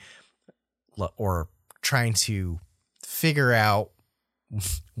family, or trying to figure out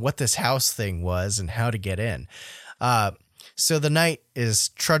what this house thing was and how to get in. So the night is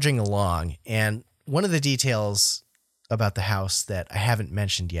trudging along, and one of the details about the house that I haven't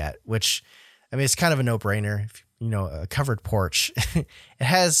mentioned yet, which, it's kind of a no-brainer, a covered porch, it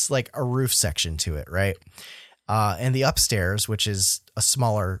has like a roof section to it, right? And the upstairs, which is a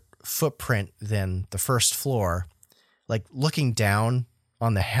smaller footprint than the first floor, like looking down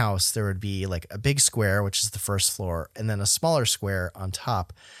on the house, there would be like a big square, which is the first floor, and then a smaller square on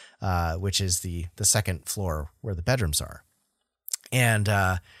top, which is the second floor where the bedrooms are. And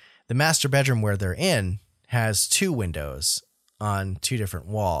the master bedroom where they're in has 2 windows on 2 different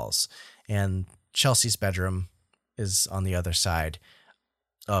walls, and Chelsea's bedroom is on the other side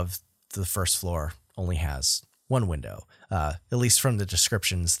of the first floor, only has 1 window, at least from the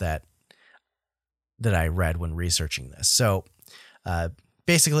descriptions that I read when researching this. So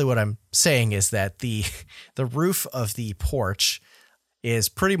basically what I'm saying is that the roof of the porch is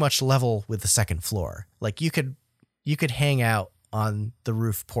pretty much level with the second floor. Like you could hang out on the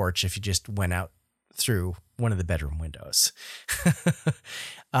roof porch if you just went out through one of the bedroom windows.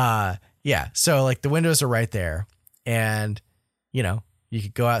 Yeah. So like the windows are right there, and you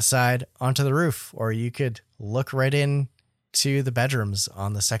could go outside onto the roof, or you could look right in to the bedrooms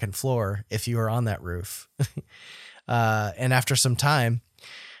on the second floor if you were on that roof. And after some time,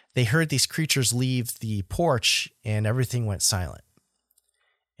 they heard these creatures leave the porch and everything went silent.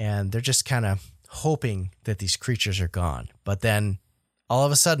 And they're just kind of hoping that these creatures are gone. But then all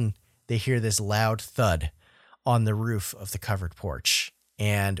of a sudden, they hear this loud thud on the roof of the covered porch.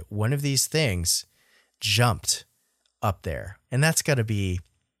 And one of these things jumped up there. And that's got to be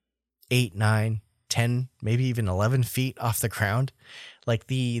 8, 9, 10, maybe even 11 feet off the ground. Like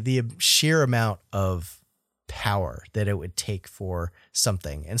the sheer amount of power that it would take for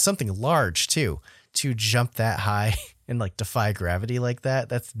something, and something large too, to jump that high and like defy gravity like that.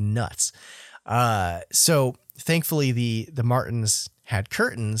 That's nuts. So thankfully the Martins had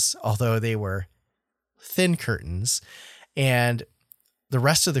curtains, although they were thin curtains, and the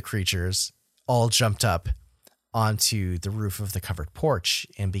rest of the creatures all jumped up onto the roof of the covered porch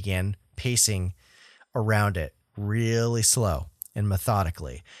and began pacing around it really slow and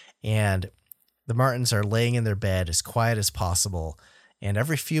methodically. And the Martins are laying in their bed as quiet as possible. And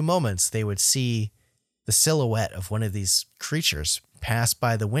every few moments they would see the silhouette of one of these creatures pass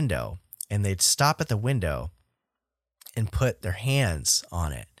by the window, and they'd stop at the window and put their hands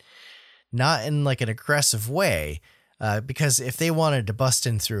on it. Not in like an aggressive way, because if they wanted to bust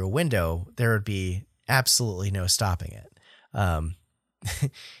in through a window, there would be absolutely no stopping it.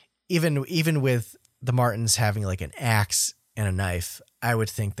 Even with the Martins having like an axe and a knife, I would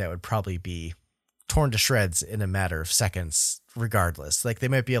think that would probably be torn to shreds in a matter of seconds, regardless. Like they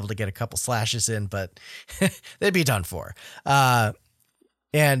might be able to get a couple slashes in, but they'd be done for.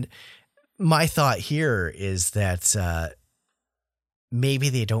 And my thought here is that maybe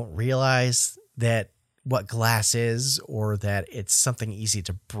they don't realize that what glass is, or that it's something easy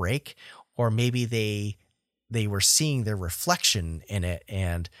to break, or maybe they were seeing their reflection in it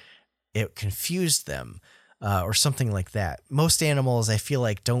and it confused them, or something like that. Most animals, I feel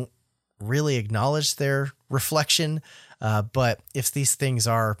like, don't really acknowledge their reflection, but if these things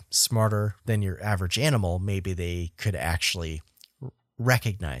are smarter than your average animal, maybe they could actually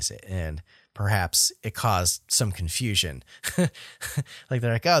recognize it, and perhaps it caused some confusion. Like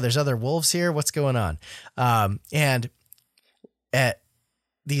they're like, oh, there's other wolves here. What's going on? And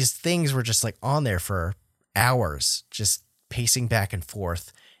these things were just like on there for hours, just pacing back and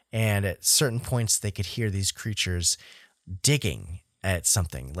forth. And at certain points they could hear these creatures digging at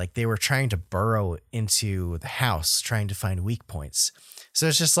something, like they were trying to burrow into the house, trying to find weak points. So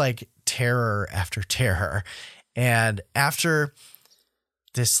it's just like terror after terror. And after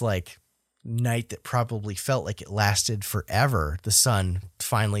this like night that probably felt like it lasted forever, the sun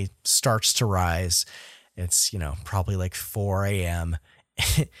finally starts to rise. It's, probably like 4 a.m.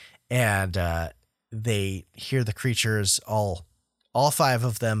 and they hear the creatures, all 5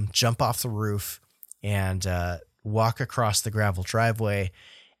 of them, jump off the roof and walk across the gravel driveway,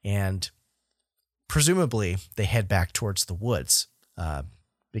 and presumably they head back towards the woods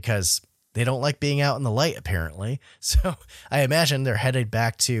because they don't like being out in the light, apparently. So I imagine they're headed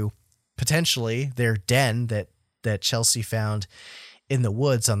back to potentially their den that Chelsea found in the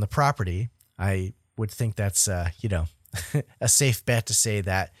woods on the property. I would think that's, a safe bet to say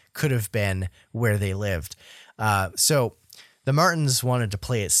that could have been where they lived. So the Martins wanted to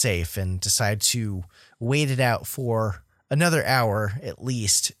play it safe and decide to wait it out for another hour at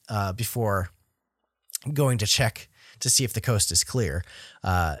least before going to check to see if the coast is clear.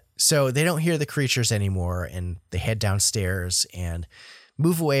 So they don't hear the creatures anymore, and they head downstairs and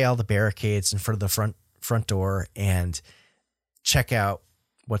move away all the barricades in front of the front door and check out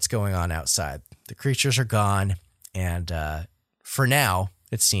what's going on outside. The creatures are gone, and for now,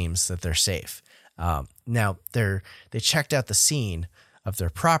 it seems that they're safe. Now they checked out the scene of their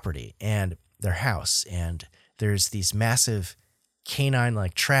property and their house, and there's these massive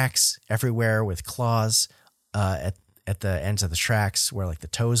canine-like tracks everywhere with claws at the ends of the tracks where like the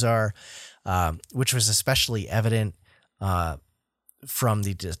toes are, which was especially evident from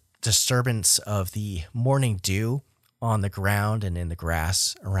the disturbance of the morning dew on the ground and in the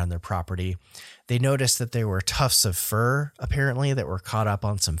grass around their property. They noticed that there were tufts of fur, apparently, that were caught up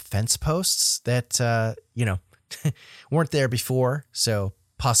on some fence posts that, weren't there before. So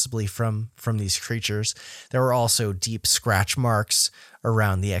possibly from these creatures. There were also deep scratch marks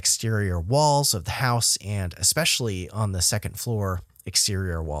around the exterior walls of the house, and especially on the second floor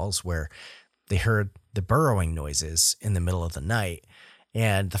exterior walls where they heard the burrowing noises in the middle of the night.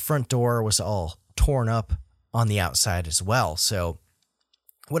 And the front door was all torn up on the outside as well. So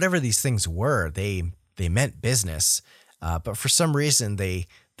whatever these things were, they meant business. But for some reason, they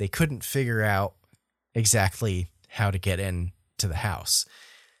couldn't figure out exactly how to get into the house.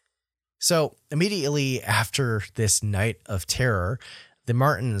 So immediately after this night of terror, the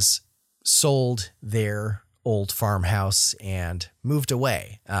Martins sold their old farmhouse and moved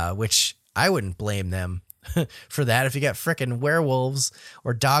away, which I wouldn't blame them for that. If you got frickin' werewolves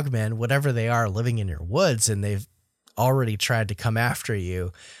or dogmen, whatever they are, living in your woods, and they've already tried to come after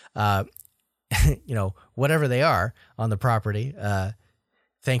you, whatever they are on the property,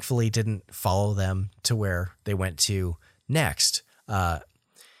 thankfully didn't follow them to where they went to next.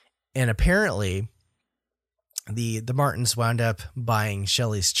 And apparently the Martins wound up buying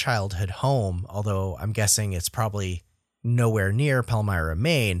Shelley's childhood home, although I'm guessing it's probably nowhere near Palmyra,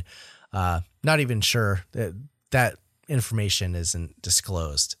 Maine. Not even sure that information isn't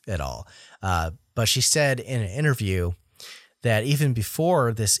disclosed at all. But she said in an interview that even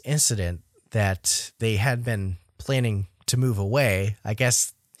before this incident that they had been planning to move away. I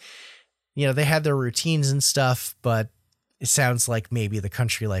guess, they had their routines and stuff, but it sounds like maybe the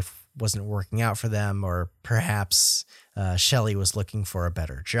country life wasn't working out for them, or perhaps Shelley was looking for a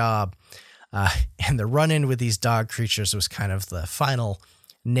better job. And the run-in with these dog creatures was kind of the final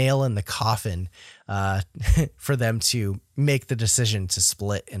nail in the coffin for them to make the decision to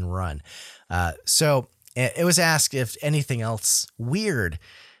split and run. So it was asked if anything else weird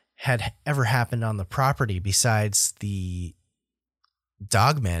had ever happened on the property besides the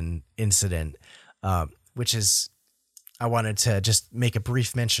dogmen incident, which is, I wanted to just make a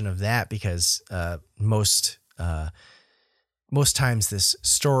brief mention of that because most times this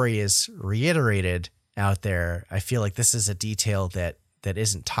story is reiterated out there. I feel like this is a detail that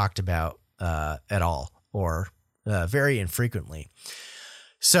isn't talked about at all, or very infrequently.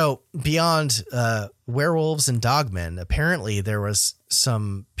 So beyond werewolves and dogmen, apparently there was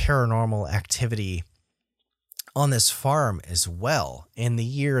some paranormal activity on this farm as well. In the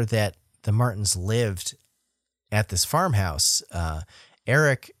year that the Martins lived at this farmhouse,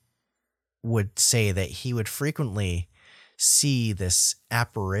 Eric would say that he would frequently see this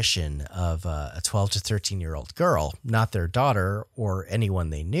apparition of a 12 to 13-year-old girl, not their daughter or anyone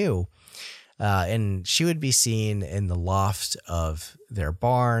they knew. And she would be seen in the loft of their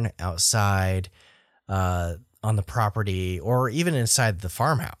barn, outside, on the property, or even inside the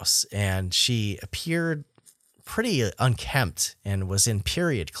farmhouse. And she appeared pretty unkempt and was in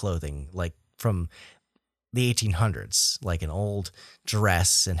period clothing, like from the 1800s, like an old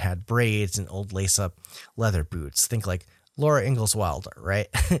dress, and had braids and old lace-up leather boots. Think like Laura Ingalls Wilder, right?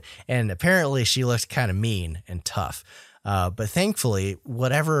 And apparently she looked kind of mean and tough. But thankfully,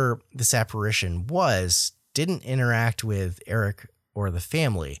 whatever this apparition was didn't interact with Eric or the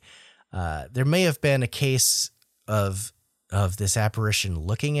family. There may have been a case of this apparition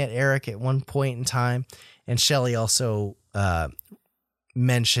looking at Eric at one point in time. And Shelley also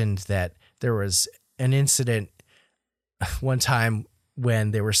mentioned that there was an incident one time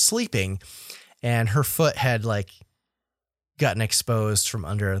when they were sleeping and her foot had gotten exposed from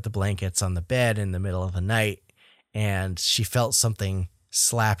under the blankets on the bed in the middle of the night, and she felt something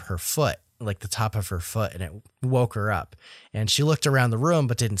slap her foot, like the top of her foot, and it woke her up. And she looked around the room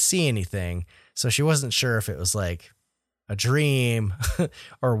but didn't see anything, so she wasn't sure if it was like a dream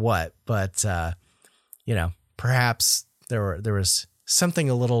or what. But perhaps there was something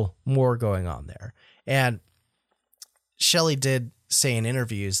a little more going on there. And Shelley did say in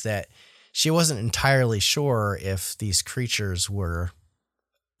interviews that she wasn't entirely sure if these creatures were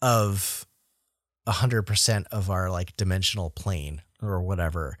of 100% of our dimensional plane or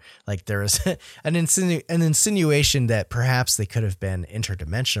whatever. Like there was an insinuation that perhaps they could have been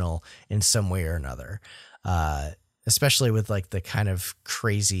interdimensional in some way or another, especially with the kind of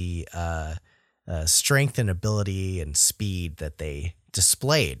crazy strength and ability and speed that they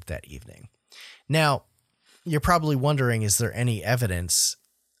displayed that evening. Now, you're probably wondering, is there any evidence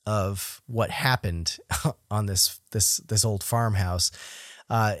of what happened on this old farmhouse?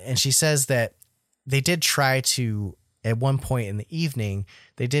 And she says that they did try to, at one point in the evening,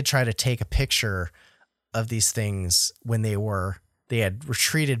 they did try to take a picture of these things when they had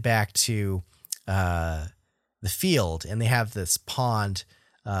retreated back to the field, and they have this pond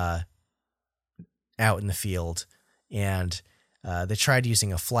out in the field, and they tried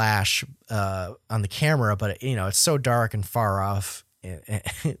using a flash on the camera, but it's so dark and far off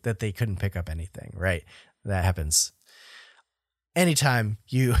that they couldn't pick up anything. Right, that happens anytime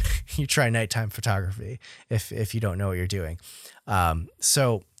you try nighttime photography if you don't know what you're doing.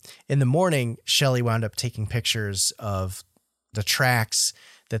 So in the morning, Shelley wound up taking pictures of the tracks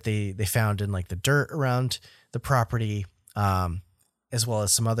that they found in like the dirt around the property, as well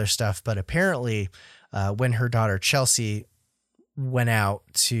as some other stuff. But apparently, when her daughter Chelsea went out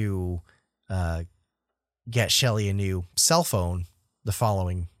to get Shelley a new cell phone the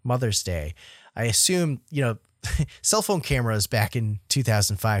following Mother's Day, I assume, cell phone cameras back in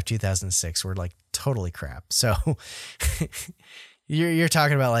 2005, 2006 were like totally crap. So you're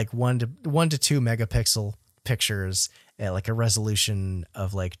talking about like 1 to 2 megapixel pictures at like a resolution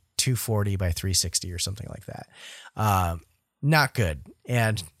of like 240 by 360 or something like that. Not good.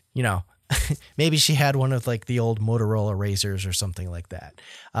 And, maybe she had one of like the old Motorola Razrs or something like that.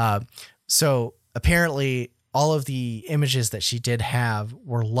 So apparently all of the images that she did have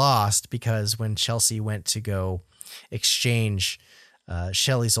were lost because when Chelsea went to go exchange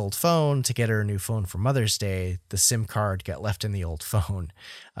Shelley's old phone to get her a new phone for Mother's Day, the SIM card got left in the old phone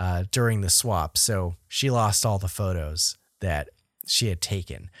during the swap. So she lost all the photos that she had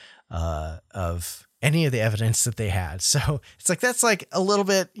taken of any of the evidence that they had. So it's like, that's like a little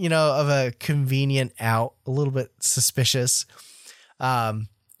bit, of a convenient out, a little bit suspicious.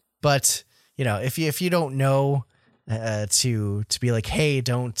 But if you don't know to be like, hey,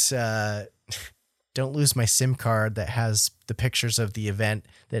 don't lose my SIM card that has the pictures of the event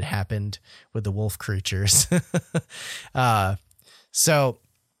that happened with the wolf creatures. So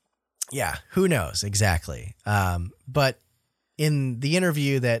yeah, who knows exactly. But in the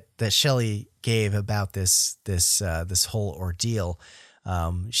interview that Shelley gave about this whole ordeal,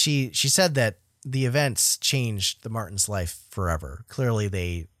 she said that the events changed the Martins' life forever. Clearly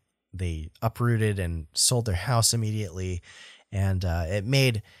they uprooted and sold their house immediately. And it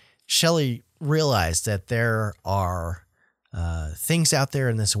made Shelley realize that there are things out there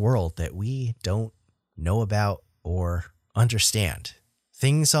in this world that we don't know about or understand.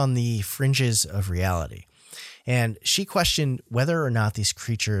 Things on the fringes of reality. And she questioned whether or not these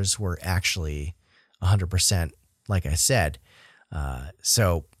creatures were actually 100%, like I said.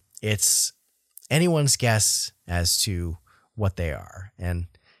 So it's anyone's guess as to what they are. And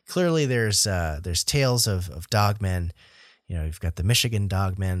clearly there's tales of dogmen. You've got the Michigan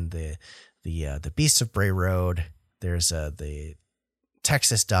dogmen, the Beasts of Bray Road. There's the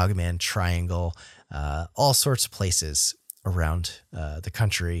Texas Dogman Triangle, all sorts of places around the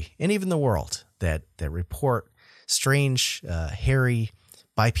country and even the world that report strange, hairy,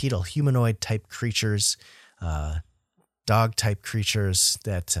 bipedal humanoid type creatures, dog type creatures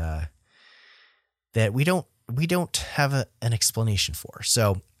that we don't have an explanation for.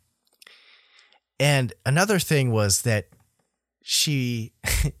 So, and another thing was that she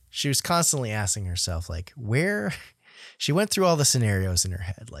was constantly asking herself, like, where she went through all the scenarios in her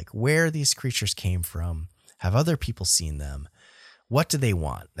head, like where these creatures came from. Have other people seen them? What do they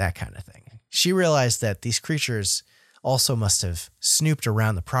want? That kind of thing. She realized that these creatures also must have snooped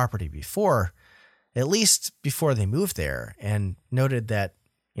around the property before, at least before they moved there, and noted that,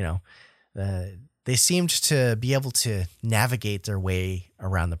 they seemed to be able to navigate their way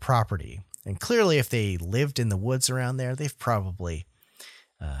around the property. And clearly, if they lived in the woods around there, they've probably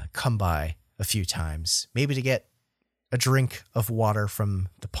come by a few times, maybe to get a drink of water from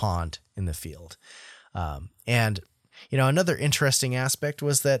the pond in the field. And another interesting aspect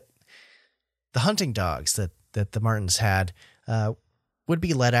was that the hunting dogs that the Martins had would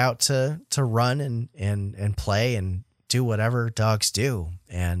be let out to run and play and do whatever dogs do.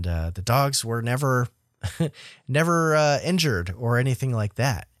 And the dogs were never injured or anything like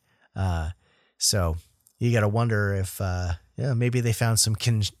that. So you got to wonder if maybe they found some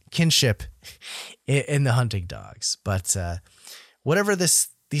kinship in the hunting dogs. But whatever these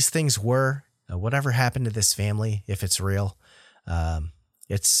things were, whatever happened to this family, if it's real,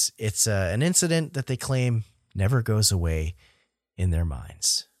 it's an incident that they claim never goes away in their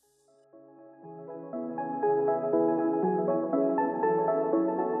minds.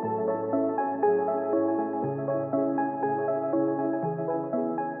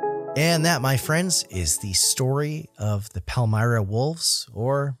 And that, my friends, is the story of the Palmyra Wolves,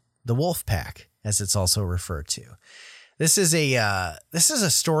 or the Wolf Pack, as it's also referred to. This is a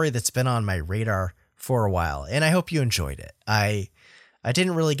story that's been on my radar for a while, and I hope you enjoyed it. I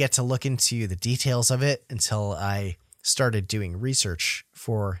didn't really get to look into the details of it until I started doing research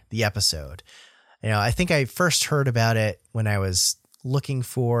for the episode. I think I first heard about it when I was looking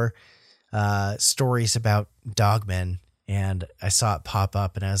for stories about dogmen, and I saw it pop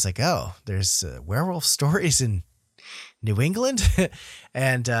up, and I was like, oh, there's werewolf stories in New England.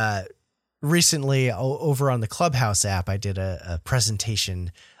 And recently over on the Clubhouse app, I did a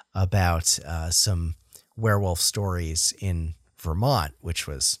presentation about some werewolf stories in Vermont, which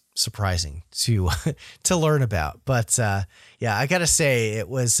was surprising to learn about. But yeah, I gotta say it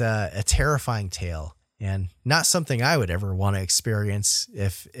was a terrifying tale, and not something I would ever want to experience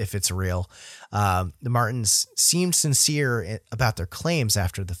if it's real. The Martins seemed sincere about their claims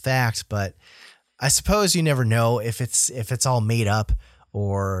after the fact, but I suppose you never know if it's all made up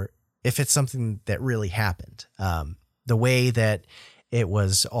or if it's something that really happened. The way that it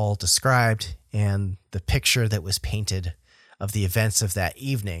was all described and the picture that was painted of the events of that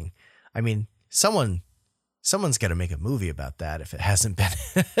evening. I mean, someone's got to make a movie about that if it hasn't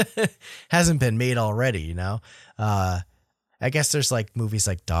been made already, I guess there's like movies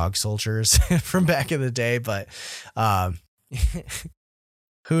like Dog Soldiers from back in the day, but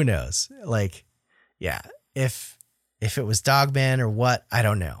who knows? Like, yeah, if it was Dogman or what, I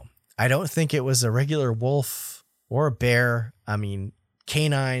don't know. I don't think it was a regular wolf or a bear. I mean,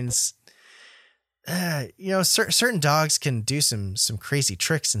 canines, certain dogs can do some crazy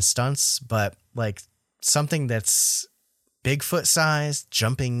tricks and stunts, but like something that's Bigfoot sized,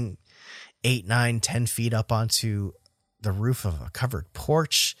 jumping 8, 9, 10 feet up onto the roof of a covered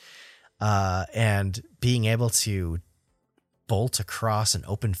porch, and being able to bolt across an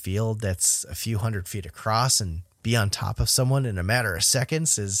open field that's a few hundred feet across and be on top of someone in a matter of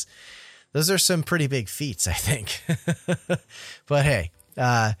seconds those are some pretty big feats, I think. But hey,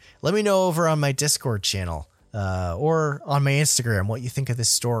 let me know over on my Discord channel or on my Instagram what you think of this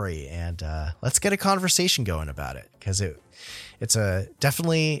story, and let's get a conversation going about it, because it's a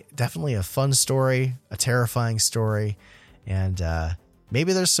definitely a fun story, a terrifying story, and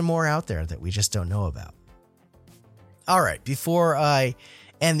maybe there's some more out there that we just don't know about. All right, before I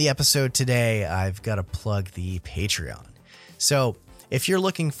end the episode today, I've got to plug the Patreon. So if you're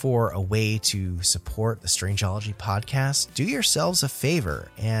looking for a way to support the Strangeology podcast, do yourselves a favor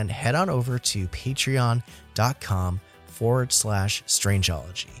and head on over to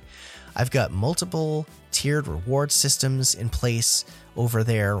patreon.com/Strangeology. I've got multiple tiered reward systems in place over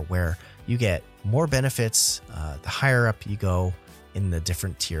there where you get more benefits the higher up you go in the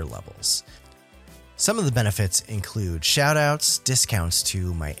different tier levels. Some of the benefits include shout-outs, discounts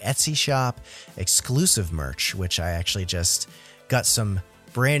to my Etsy shop, exclusive merch, which I actually just got some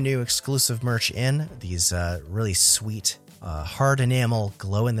brand new exclusive merch in. These really sweet hard enamel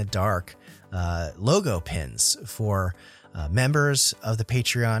glow-in-the-dark logo pins for members of the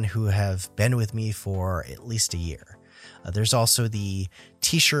Patreon who have been with me for at least a year. There's also the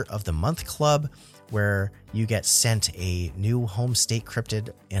T-shirt of the Month Club, where you get sent a new Home State Cryptid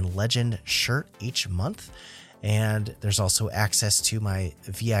and Legend shirt each month. And there's also access to my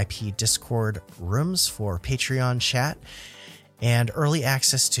VIP Discord rooms for Patreon chat, and early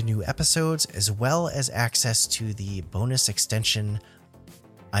access to new episodes, as well as access to the bonus extension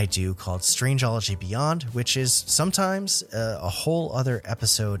I do called Strangeology Beyond, which is sometimes a whole other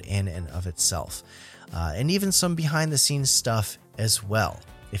episode in and of itself. And even some behind the scenes stuff as well,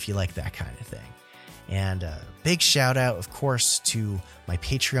 if you like that kind of thing. And a big shout out, of course, to my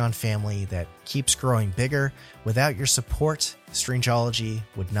Patreon family that keeps growing bigger. Without your support, Strangeology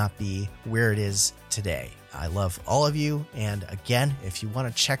would not be where it is today. I love all of you. And again, if you want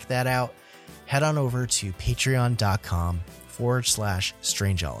to check that out, head on over to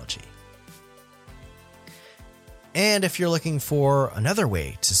patreon.com/Strangeology. And if you're looking for another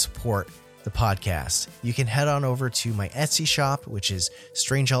way to support the podcast, you can head on over to my Etsy shop, which is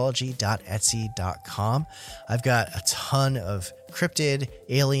strangeology.etsy.com. I've got a ton of cryptid,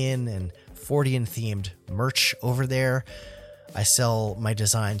 alien, and Fortean themed merch over there. I sell my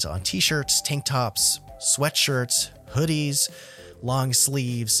designs on t-shirts, tank tops, sweatshirts, hoodies, long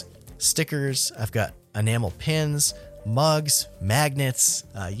sleeves, stickers. I've got enamel pins, mugs, magnets,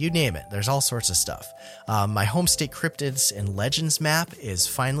 you name it. There's all sorts of stuff. My Home State Cryptids and Legends map is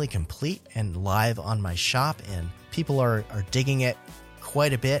finally complete and live on my shop, and people are digging it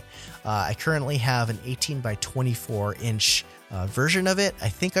quite a bit. I currently have an 18 by 24 inch version of it. I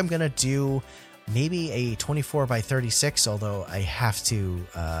think I'm going to do maybe a 24 by 36, although I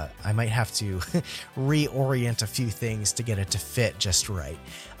might have to reorient a few things to get it to fit just right.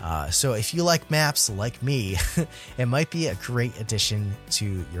 So if you like maps like me, it might be a great addition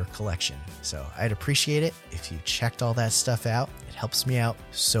to your collection. So I'd appreciate it if you checked all that stuff out. It helps me out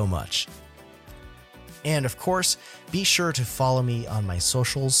so much. And of course, be sure to follow me on my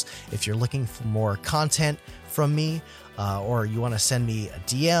socials if you're looking for more content from me, or you want to send me a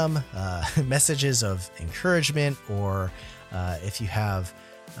DM, messages of encouragement, or if you have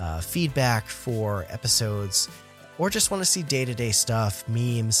feedback for episodes, or just want to see day-to-day stuff,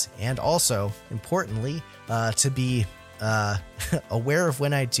 memes, and also, importantly, to be aware of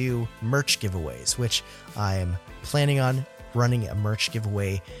when I do merch giveaways, which I'm planning on running a merch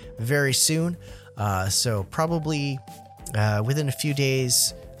giveaway very soon. So probably within a few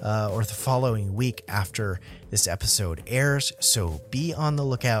days or the following week after this episode airs. So be on the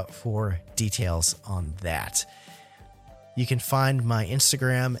lookout for details on that. You can find my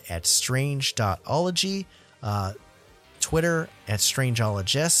Instagram at strange.ology, Twitter at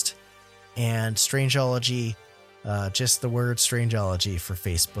strangeologist, and Strangeology, just the word Strangeology for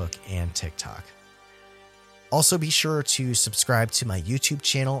Facebook and TikTok. Also be sure to subscribe to my YouTube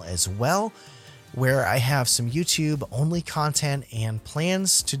channel as well, where I have some YouTube only content and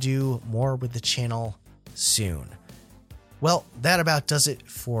plans to do more with the channel soon. Well, that about does it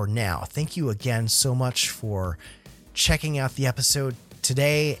for now. Thank you again so much for checking out the episode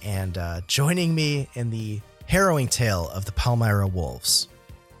today and joining me in the harrowing tale of the Palmyra Wolves.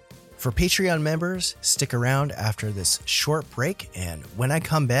 For Patreon members, stick around after this short break, and when I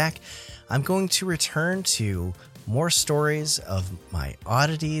come back, I'm going to return to more stories of my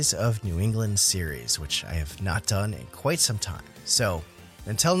Oddities of New England series, which I have not done in quite some time. So,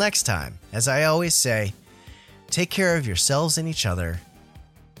 until next time, as I always say, take care of yourselves and each other,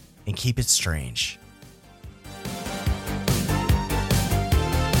 and keep it strange.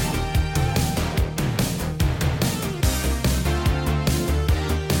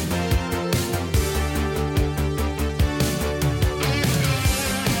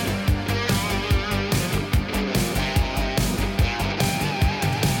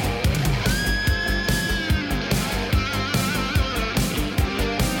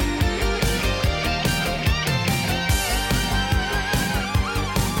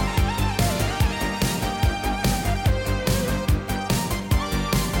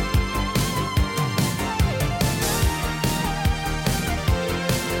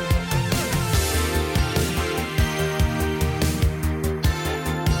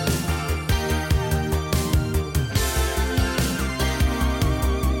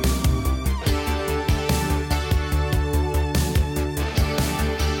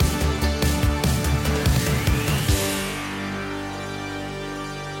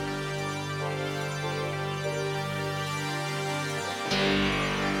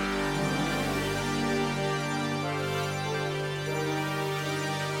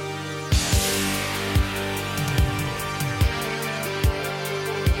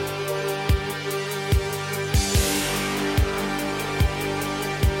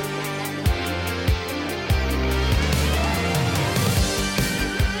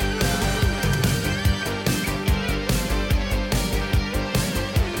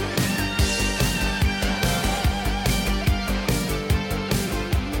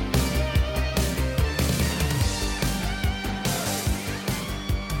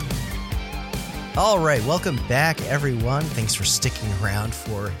 All right, welcome back, everyone. Thanks for sticking around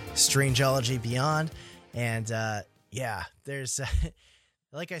for Strangeology Beyond. And there's,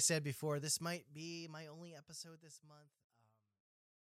 like I said before, this might be my only episode this month.